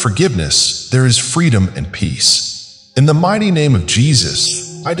 For in forgiveness there is freedom and peace. In the mighty name of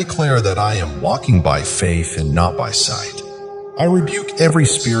Jesus, I declare that I am walking by faith and not by sight. I rebuke every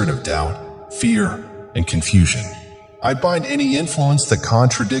spirit of doubt, fear, and confusion. I bind any influence that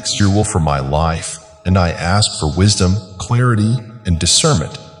contradicts your will for my life, and I ask for wisdom, clarity, and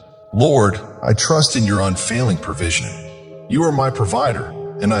discernment. Lord, I trust in your unfailing provision. You are my provider,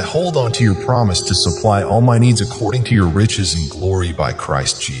 and I hold on to your promise to supply all my needs according to your riches and glory by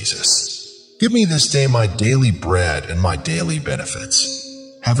Christ Jesus. Give me this day my daily bread and my daily benefits.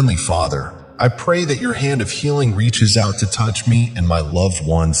 Heavenly Father, I pray that your hand of healing reaches out to touch me and my loved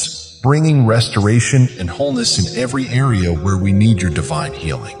ones, bringing restoration and wholeness in every area where we need your divine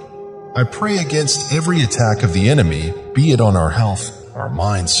healing. I pray against every attack of the enemy, be it on our health, our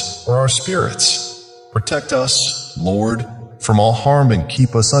minds, or our spirits. Protect us, Lord, from all harm and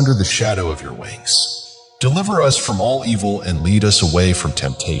keep us under the shadow of your wings. Deliver us from all evil and lead us away from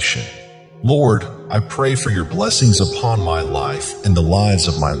temptation. Lord, I pray for your blessings upon my life and the lives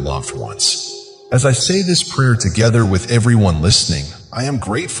of my loved ones. As I say this prayer together with everyone listening, I am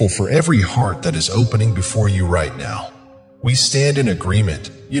grateful for every heart that is opening before you right now. We stand in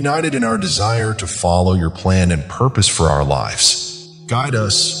agreement, united in our desire to follow your plan and purpose for our lives. Guide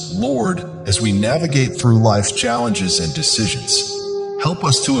us, Lord, as we navigate through life's challenges and decisions. Help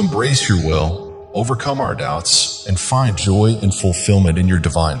us to embrace your will, overcome our doubts, and find joy and fulfillment in your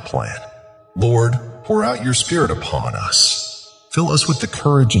divine plan. Lord, pour out your Spirit upon us. Fill us with the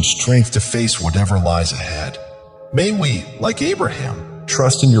courage and strength to face whatever lies ahead. May we, like Abraham,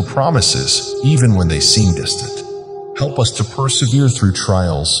 trust in your promises even when they seem distant. Help us to persevere through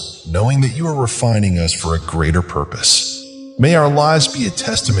trials, knowing that you are refining us for a greater purpose. May our lives be a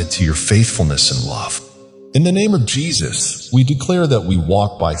testament to your faithfulness and love. In the name of Jesus, we declare that we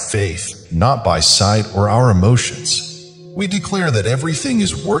walk by faith, not by sight or our emotions. We declare that everything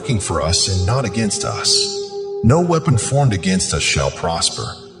is working for us and not against us. No weapon formed against us shall prosper.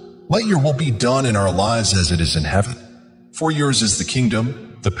 Let your will be done in our lives as it is in heaven. For yours is the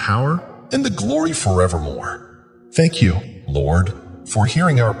kingdom, the power, and the glory forevermore. Thank you, Lord, for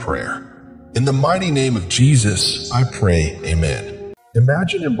hearing our prayer. In the mighty name of Jesus, I pray, amen.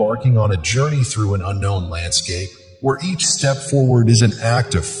 Imagine embarking on a journey through an unknown landscape, where each step forward is an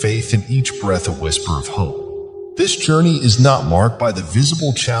act of faith and each breath a whisper of hope. This journey is not marked by the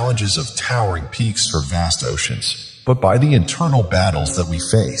visible challenges of towering peaks or vast oceans, but by the internal battles that we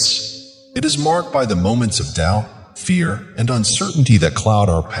face. It is marked by the moments of doubt, fear, and uncertainty that cloud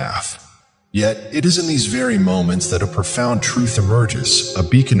our path. Yet, it is in these very moments that a profound truth emerges, a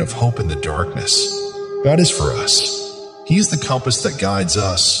beacon of hope in the darkness. God is for us. He is the compass that guides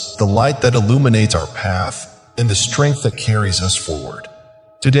us, the light that illuminates our path, and the strength that carries us forward.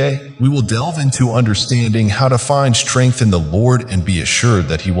 Today, we will delve into understanding how to find strength in the Lord and be assured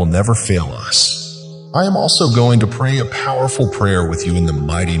that He will never fail us. I am also going to pray a powerful prayer with you in the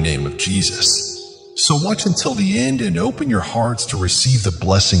mighty name of Jesus. So watch until the end and open your hearts to receive the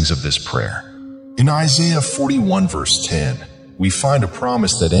blessings of this prayer. In Isaiah 41 verse 10, we find a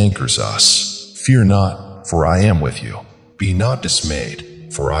promise that anchors us. Fear not, for I am with you. Be not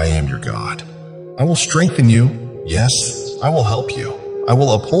dismayed, for I am your God. I will strengthen you. Yes, I will help you. I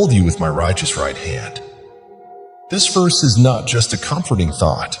will uphold you with my righteous right hand. This verse is not just a comforting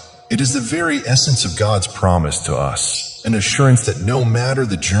thought. It is the very essence of God's promise to us. an assurance that no matter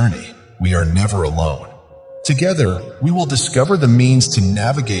the journey, we are never alone. Together, we will discover the means to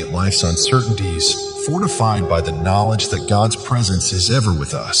navigate life's uncertainties, fortified by the knowledge that God's presence is ever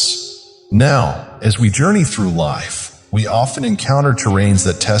with us. Now, as we journey through life, we often encounter terrains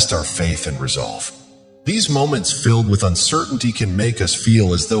that test our faith and resolve. These moments filled with uncertainty can make us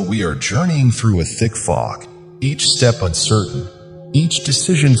feel as though we are journeying through a thick fog, each step uncertain, each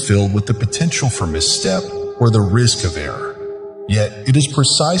decision filled with the potential for misstep or the risk of error. Yet, it is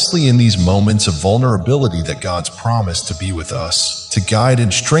precisely in these moments of vulnerability that God's promise to be with us, to guide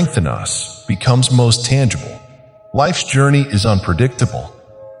and strengthen us, becomes most tangible. Life's journey is unpredictable.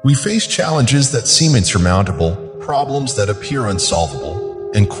 We face challenges that seem insurmountable, problems that appear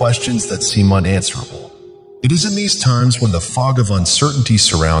unsolvable, and questions that seem unanswerable. It is in these times when the fog of uncertainty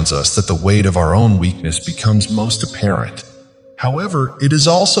surrounds us that the weight of our own weakness becomes most apparent. However, it is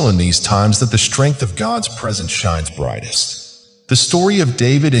also in these times that the strength of God's presence shines brightest. The story of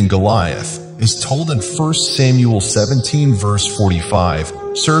David and Goliath is told in 1 Samuel 17 verse 45,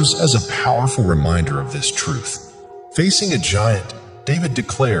 serves as a powerful reminder of this truth. Facing a giant, David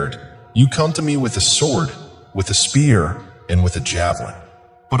declared, "You come to me with a sword, with a spear, and with a javelin.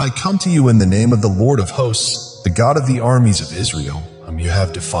 But I come to you in the name of the Lord of hosts, the God of the armies of Israel, whom you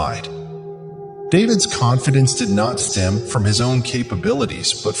have defied." David's confidence did not stem from his own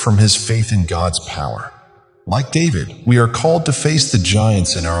capabilities, but from his faith in God's power. Like David, we are called to face the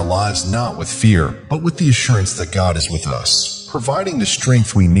giants in our lives not with fear, but with the assurance that God is with us, providing the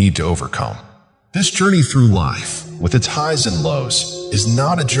strength we need to overcome. This journey through life, with its highs and lows, is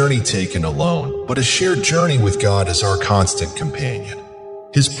not a journey taken alone, but a shared journey with God as our constant companion.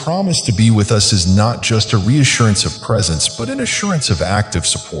 His promise to be with us is not just a reassurance of presence, but an assurance of active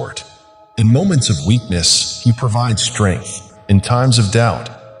support. In moments of weakness, He provides strength. In times of doubt,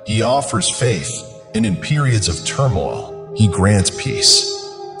 He offers faith. And in periods of turmoil, He grants peace.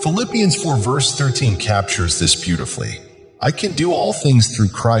 Philippians 4 verse 13 captures this beautifully. "I can do all things through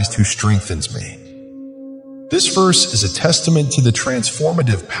Christ who strengthens me." This verse is a testament to the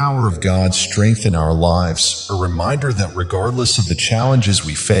transformative power of God's strength in our lives, a reminder that regardless of the challenges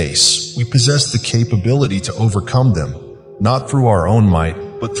we face, we possess the capability to overcome them, not through our own might,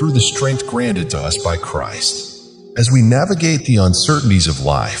 but through the strength granted to us by Christ. As we navigate the uncertainties of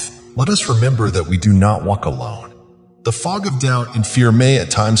life, let us remember that we do not walk alone. The fog of doubt and fear may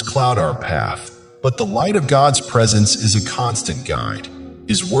at times cloud our path, but the light of God's presence is a constant guide.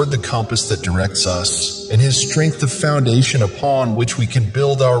 His word the compass that directs us, and His strength the foundation upon which we can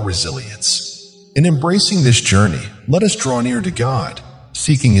build our resilience. In embracing this journey, let us draw near to God,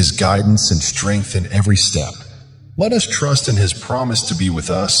 seeking His guidance and strength in every step. Let us trust in His promise to be with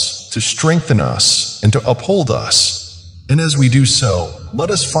us, to strengthen us, and to uphold us. And as we do so, let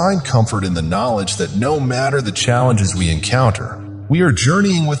us find comfort in the knowledge that no matter the challenges we encounter, we are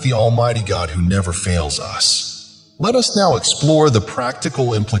journeying with the Almighty God who never fails us. Let us now explore the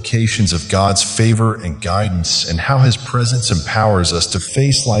practical implications of God's favor and guidance and how His presence empowers us to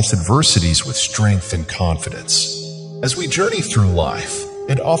face life's adversities with strength and confidence. As we journey through life,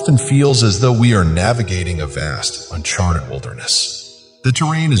 it often feels as though we are navigating a vast, uncharted wilderness. The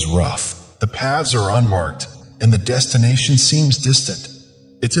terrain is rough, the paths are unmarked, and the destination seems distant.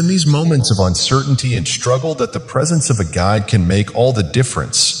 It's in these moments of uncertainty and struggle that the presence of a guide can make all the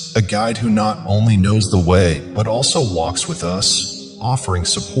difference, a guide who not only knows the way, but also walks with us, offering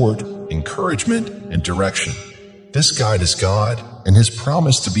support, encouragement, and direction. This guide is God, and His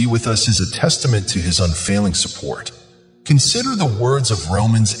promise to be with us is a testament to His unfailing support. Consider the words of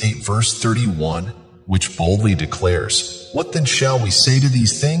Romans 8 verse 31, which boldly declares, "What then shall we say to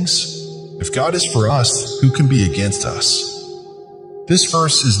these things? If God is for us, who can be against us?" This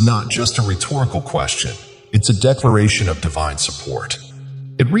verse is not just a rhetorical question, it's a declaration of divine support.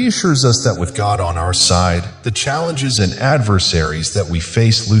 It reassures us that with God on our side, the challenges and adversaries that we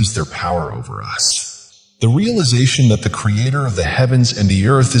face lose their power over us. The realization that the Creator of the heavens and the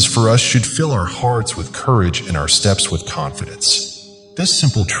earth is for us should fill our hearts with courage and our steps with confidence. This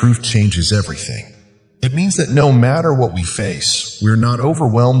simple truth changes everything. It means that no matter what we face, we're not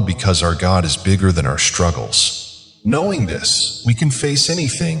overwhelmed because our God is bigger than our struggles. Knowing this, we can face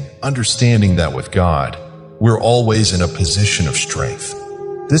anything, understanding that with God, we're always in a position of strength.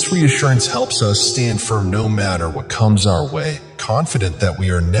 This reassurance helps us stand firm no matter what comes our way, confident that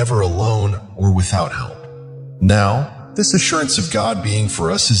we are never alone or without help. Now, this assurance of God being for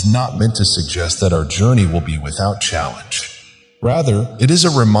us is not meant to suggest that our journey will be without challenge. Rather, it is a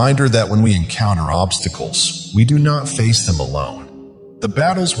reminder that when we encounter obstacles, we do not face them alone. The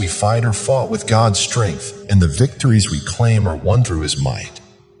battles we fight are fought with God's strength, and the victories we claim are won through His might.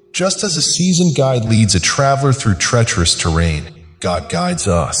 Just as a seasoned guide leads a traveler through treacherous terrain, God guides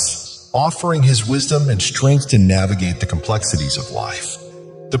us, offering His wisdom and strength to navigate the complexities of life.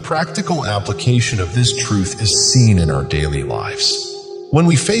 The practical application of this truth is seen in our daily lives. When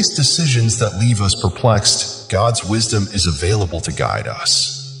we face decisions that leave us perplexed, God's wisdom is available to guide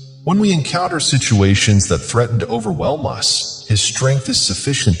us. When we encounter situations that threaten to overwhelm us, His strength is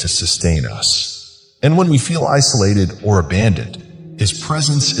sufficient to sustain us. And when we feel isolated or abandoned, His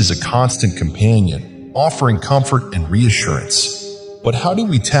presence is a constant companion, offering comfort and reassurance. But how do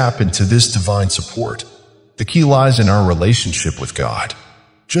we tap into this divine support? The key lies in our relationship with God.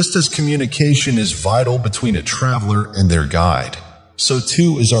 Just as communication is vital between a traveler and their guide, so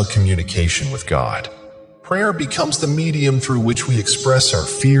too is our communication with God. Prayer becomes the medium through which we express our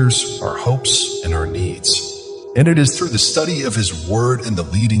fears, our hopes, and our needs. And it is through the study of His Word and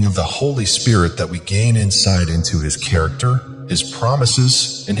the leading of the Holy Spirit that we gain insight into His character, His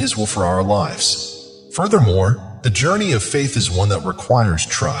promises, and His will for our lives. Furthermore, the journey of faith is one that requires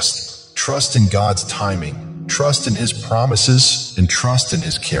trust. Trust in God's timing, trust in His promises, and trust in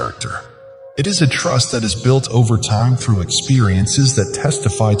His character. It is a trust that is built over time through experiences that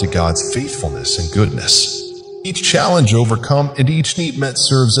testify to God's faithfulness and goodness. Each challenge overcome and each need met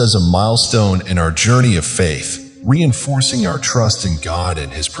serves as a milestone in our journey of faith, reinforcing our trust in God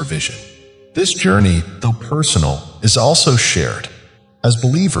and His provision. This journey, though personal, is also shared. As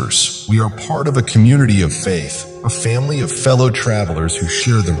believers, we are part of a community of faith, a family of fellow travelers who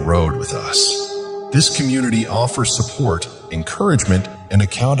share the road with us. This community offers support, encouragement, and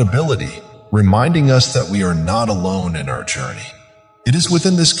accountability, reminding us that we are not alone in our journey. It is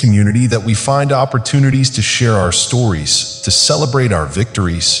within this community that we find opportunities to share our stories, to celebrate our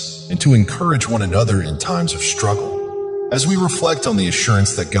victories, and to encourage one another in times of struggle. As we reflect on the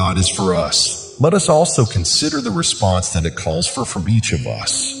assurance that God is for us, let us also consider the response that it calls for from each of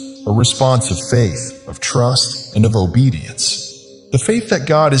us, a response of faith, of trust, and of obedience. The faith that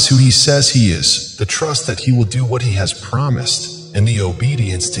God is who He says He is, the trust that He will do what He has promised, and the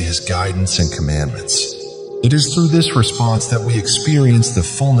obedience to His guidance and commandments. It is through this response that we experience the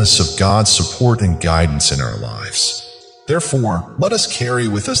fullness of God's support and guidance in our lives. Therefore, let us carry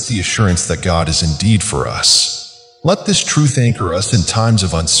with us the assurance that God is indeed for us. Let this truth anchor us in times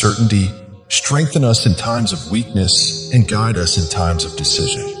of uncertainty, strengthen us in times of weakness, and guide us in times of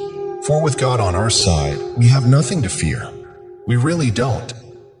decision. For with God on our side, we have nothing to fear. We really don't.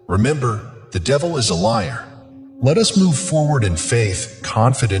 Remember, the devil is a liar. Let us move forward in faith,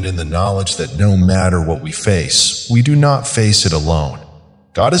 confident in the knowledge that no matter what we face, we do not face it alone.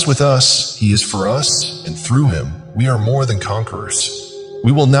 God is with us, He is for us, and through Him, we are more than conquerors.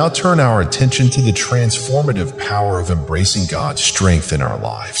 We will now turn our attention to the transformative power of embracing God's strength in our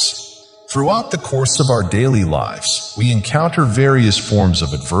lives. Throughout the course of our daily lives, we encounter various forms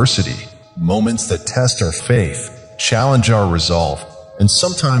of adversity, moments that test our faith, challenge our resolve, and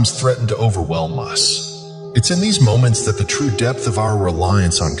sometimes threaten to overwhelm us. It's in these moments that the true depth of our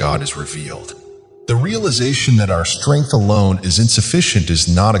reliance on God is revealed. The realization that our strength alone is insufficient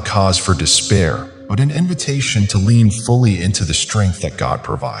is not a cause for despair, but an invitation to lean fully into the strength that God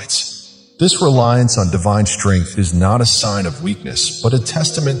provides. This reliance on divine strength is not a sign of weakness, but a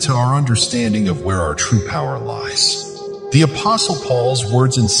testament to our understanding of where our true power lies. The Apostle Paul's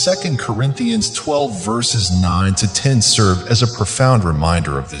words in 2 Corinthians 12 verses 9 to 10 serve as a profound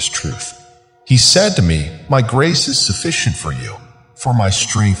reminder of this truth. He said to me, "My grace is sufficient for you, for my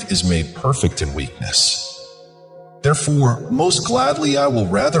strength is made perfect in weakness. Therefore, most gladly I will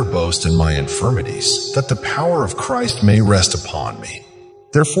rather boast in my infirmities, that the power of Christ may rest upon me.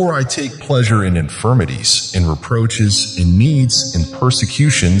 Therefore I take pleasure in infirmities, in reproaches, in needs, in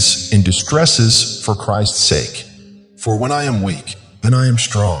persecutions, in distresses, for Christ's sake. For when I am weak, then I am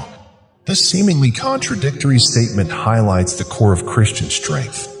strong." This seemingly contradictory statement highlights the core of Christian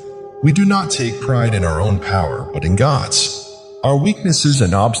strength. We do not take pride in our own power, but in God's. Our weaknesses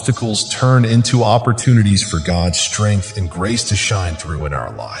and obstacles turn into opportunities for God's strength and grace to shine through in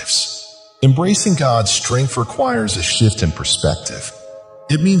our lives. Embracing God's strength requires a shift in perspective.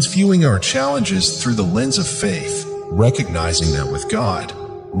 It means viewing our challenges through the lens of faith, recognizing that with God,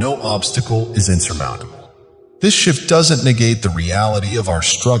 no obstacle is insurmountable. This shift doesn't negate the reality of our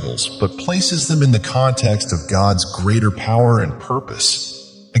struggles, but places them in the context of God's greater power and purpose.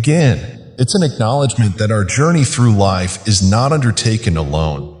 Again, it's an acknowledgement that our journey through life is not undertaken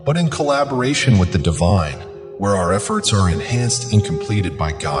alone, but in collaboration with the divine, where our efforts are enhanced and completed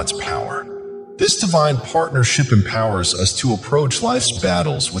by God's power. This divine partnership empowers us to approach life's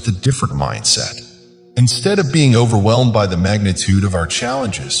battles with a different mindset. Instead of being overwhelmed by the magnitude of our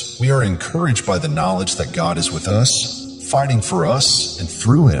challenges, we are encouraged by the knowledge that God is with us, fighting for us, and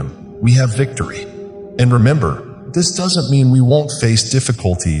through him, we have victory. And remember, this doesn't mean we won't face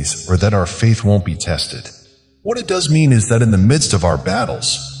difficulties or that our faith won't be tested. What it does mean is that in the midst of our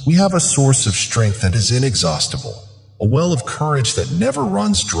battles, we have a source of strength that is inexhaustible, a well of courage that never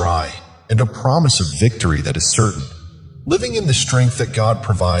runs dry, and a promise of victory that is certain. Living in the strength that God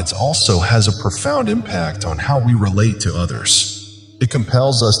provides also has a profound impact on how we relate to others. It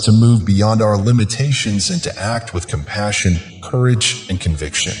compels us to move beyond our limitations and to act with compassion, courage, and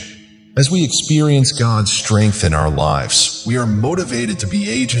conviction. As we experience God's strength in our lives, we are motivated to be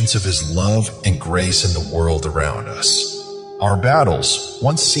agents of His love and grace in the world around us. Our battles,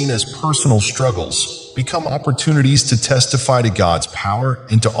 once seen as personal struggles, become opportunities to testify to God's power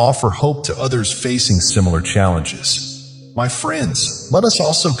and to offer hope to others facing similar challenges. My friends, let us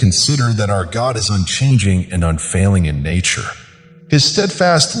also consider that our God is unchanging and unfailing in nature. His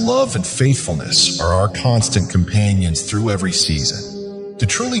steadfast love and faithfulness are our constant companions through every season. To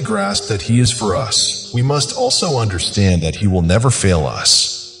truly grasp that He is for us, we must also understand that He will never fail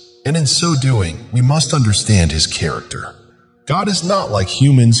us. And in so doing, we must understand His character. God is not like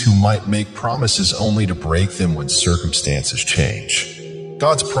humans who might make promises only to break them when circumstances change.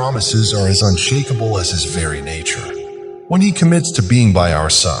 God's promises are as unshakable as His very nature. When He commits to being by our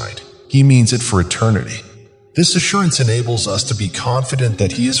side, He means it for eternity. This assurance enables us to be confident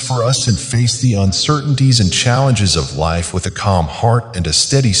that He is for us and face the uncertainties and challenges of life with a calm heart and a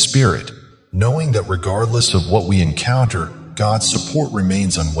steady spirit, knowing that regardless of what we encounter, God's support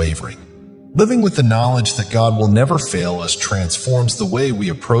remains unwavering. Living with the knowledge that God will never fail us transforms the way we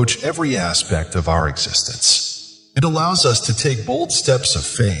approach every aspect of our existence. It allows us to take bold steps of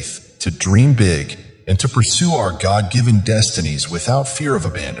faith, to dream big, and to pursue our God-given destinies without fear of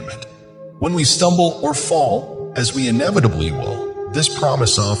abandonment. When we stumble or fall, as we inevitably will, this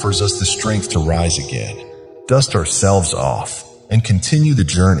promise offers us the strength to rise again, dust ourselves off, and continue the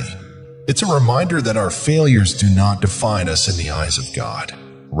journey. It's a reminder that our failures do not define us in the eyes of God.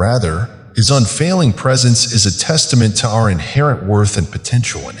 Rather, His unfailing presence is a testament to our inherent worth and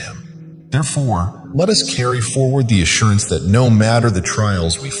potential in Him. Therefore, let us carry forward the assurance that no matter the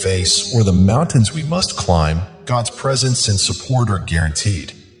trials we face or the mountains we must climb, God's presence and support are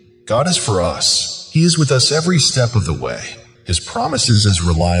guaranteed. God is for us. He is with us every step of the way. His promises as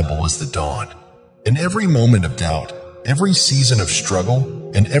reliable as the dawn. In every moment of doubt, every season of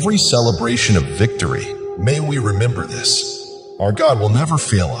struggle, and every celebration of victory, may we remember this. Our God will never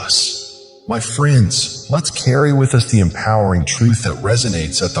fail us. My friends, let's carry with us the empowering truth that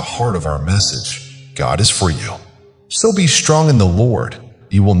resonates at the heart of our message. God is for you. So be strong in the Lord.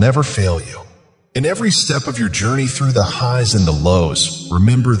 He will never fail you. In every step of your journey through the highs and the lows,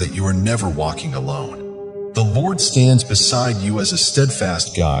 remember that you are never walking alone. The Lord stands beside you as a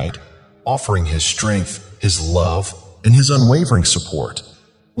steadfast guide, offering His strength, His love, and His unwavering support.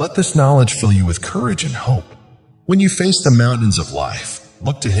 Let this knowledge fill you with courage and hope. When you face the mountains of life,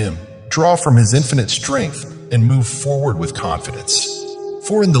 look to Him, draw from His infinite strength, and move forward with confidence.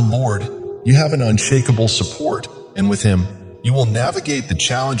 For in the Lord, you have an unshakable support, and with Him, you will navigate the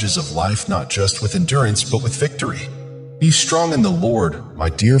challenges of life not just with endurance, but with victory. Be strong in the Lord, my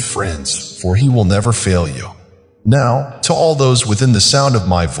dear friends, for He will never fail you. Now, to all those within the sound of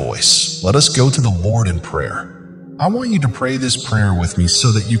my voice, let us go to the Lord in prayer. I want you to pray this prayer with me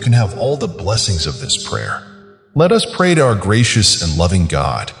so that you can have all the blessings of this prayer. Let us pray to our gracious and loving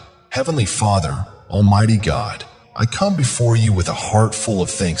God. Heavenly Father, Almighty God, I come before you with a heart full of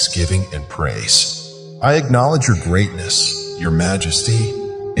thanksgiving and praise. I acknowledge your greatness, your majesty,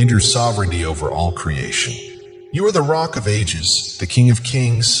 and your sovereignty over all creation. You are the Rock of Ages, the King of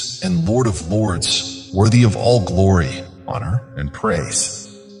Kings, and Lord of Lords, worthy of all glory, honor, and praise.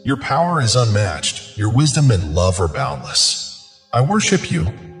 Your power is unmatched, your wisdom and love are boundless. I worship you,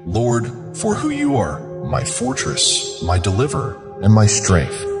 Lord, for who you are, my fortress, my deliverer, and my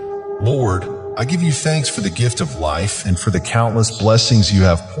strength. Lord, I give you thanks for the gift of life and for the countless blessings you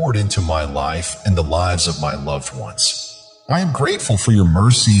have poured into my life and the lives of my loved ones. I am grateful for your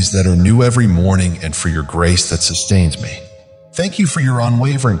mercies that are new every morning and for your grace that sustains me. Thank you for your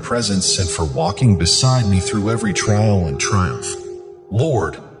unwavering presence and for walking beside me through every trial and triumph.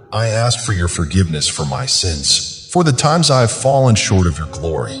 Lord, I ask for your forgiveness for my sins, for the times I have fallen short of your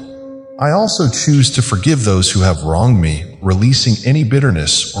glory. I also choose to forgive those who have wronged me, releasing any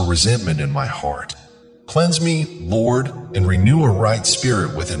bitterness or resentment in my heart. Cleanse me, Lord, and renew a right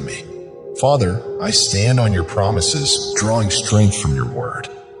spirit within me. Father, I stand on your promises, drawing strength from your word.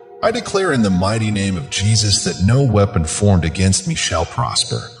 I declare in the mighty name of Jesus that no weapon formed against me shall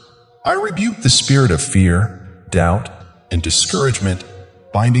prosper. I rebuke the spirit of fear, doubt, and discouragement,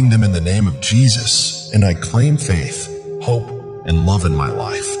 binding them in the name of Jesus, and I claim faith, hope, and love in my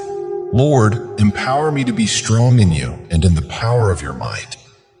life. Lord, empower me to be strong in you and in the power of your might.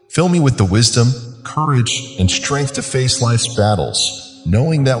 Fill me with the wisdom, courage, and strength to face life's battles,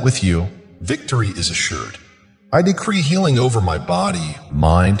 knowing that with you, victory is assured. I decree healing over my body,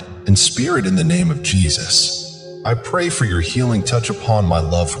 mind, and spirit in the name of Jesus. I pray for your healing touch upon my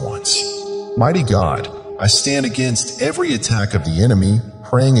loved ones. Mighty God, I stand against every attack of the enemy,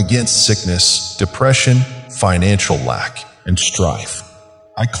 praying against sickness, depression, financial lack, and strife.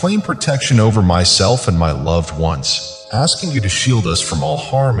 I claim protection over myself and my loved ones, asking you to shield us from all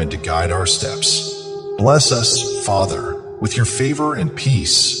harm and to guide our steps. Bless us, Father, with your favor and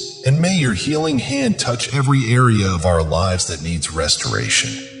peace, and may your healing hand touch every area of our lives that needs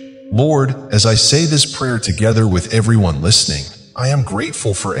restoration. Lord, as I say this prayer together with everyone listening, I am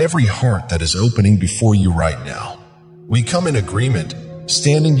grateful for every heart that is opening before you right now. We come in agreement,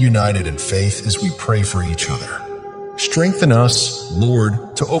 standing united in faith as we pray for each other. Strengthen us,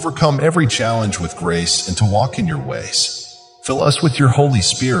 Lord, to overcome every challenge with grace and to walk in your ways. Fill us with your Holy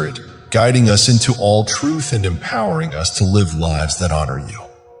Spirit, guiding us into all truth and empowering us to live lives that honor you.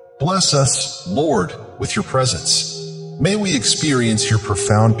 Bless us, Lord, with your presence. May we experience your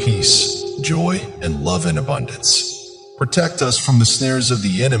profound peace, joy, and love in abundance. Protect us from the snares of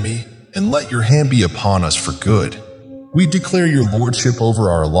the enemy and let your hand be upon us for good. We declare your lordship over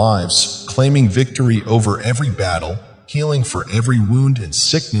our lives, claiming victory over every battle, healing for every wound and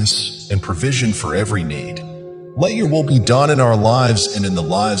sickness, and provision for every need. Let your will be done in our lives and in the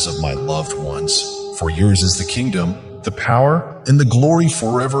lives of my loved ones. For yours is the kingdom, the power, and the glory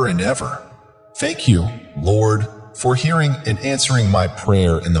forever and ever. Thank you, Lord, for hearing and answering my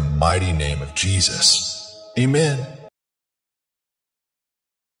prayer in the mighty name of Jesus. Amen.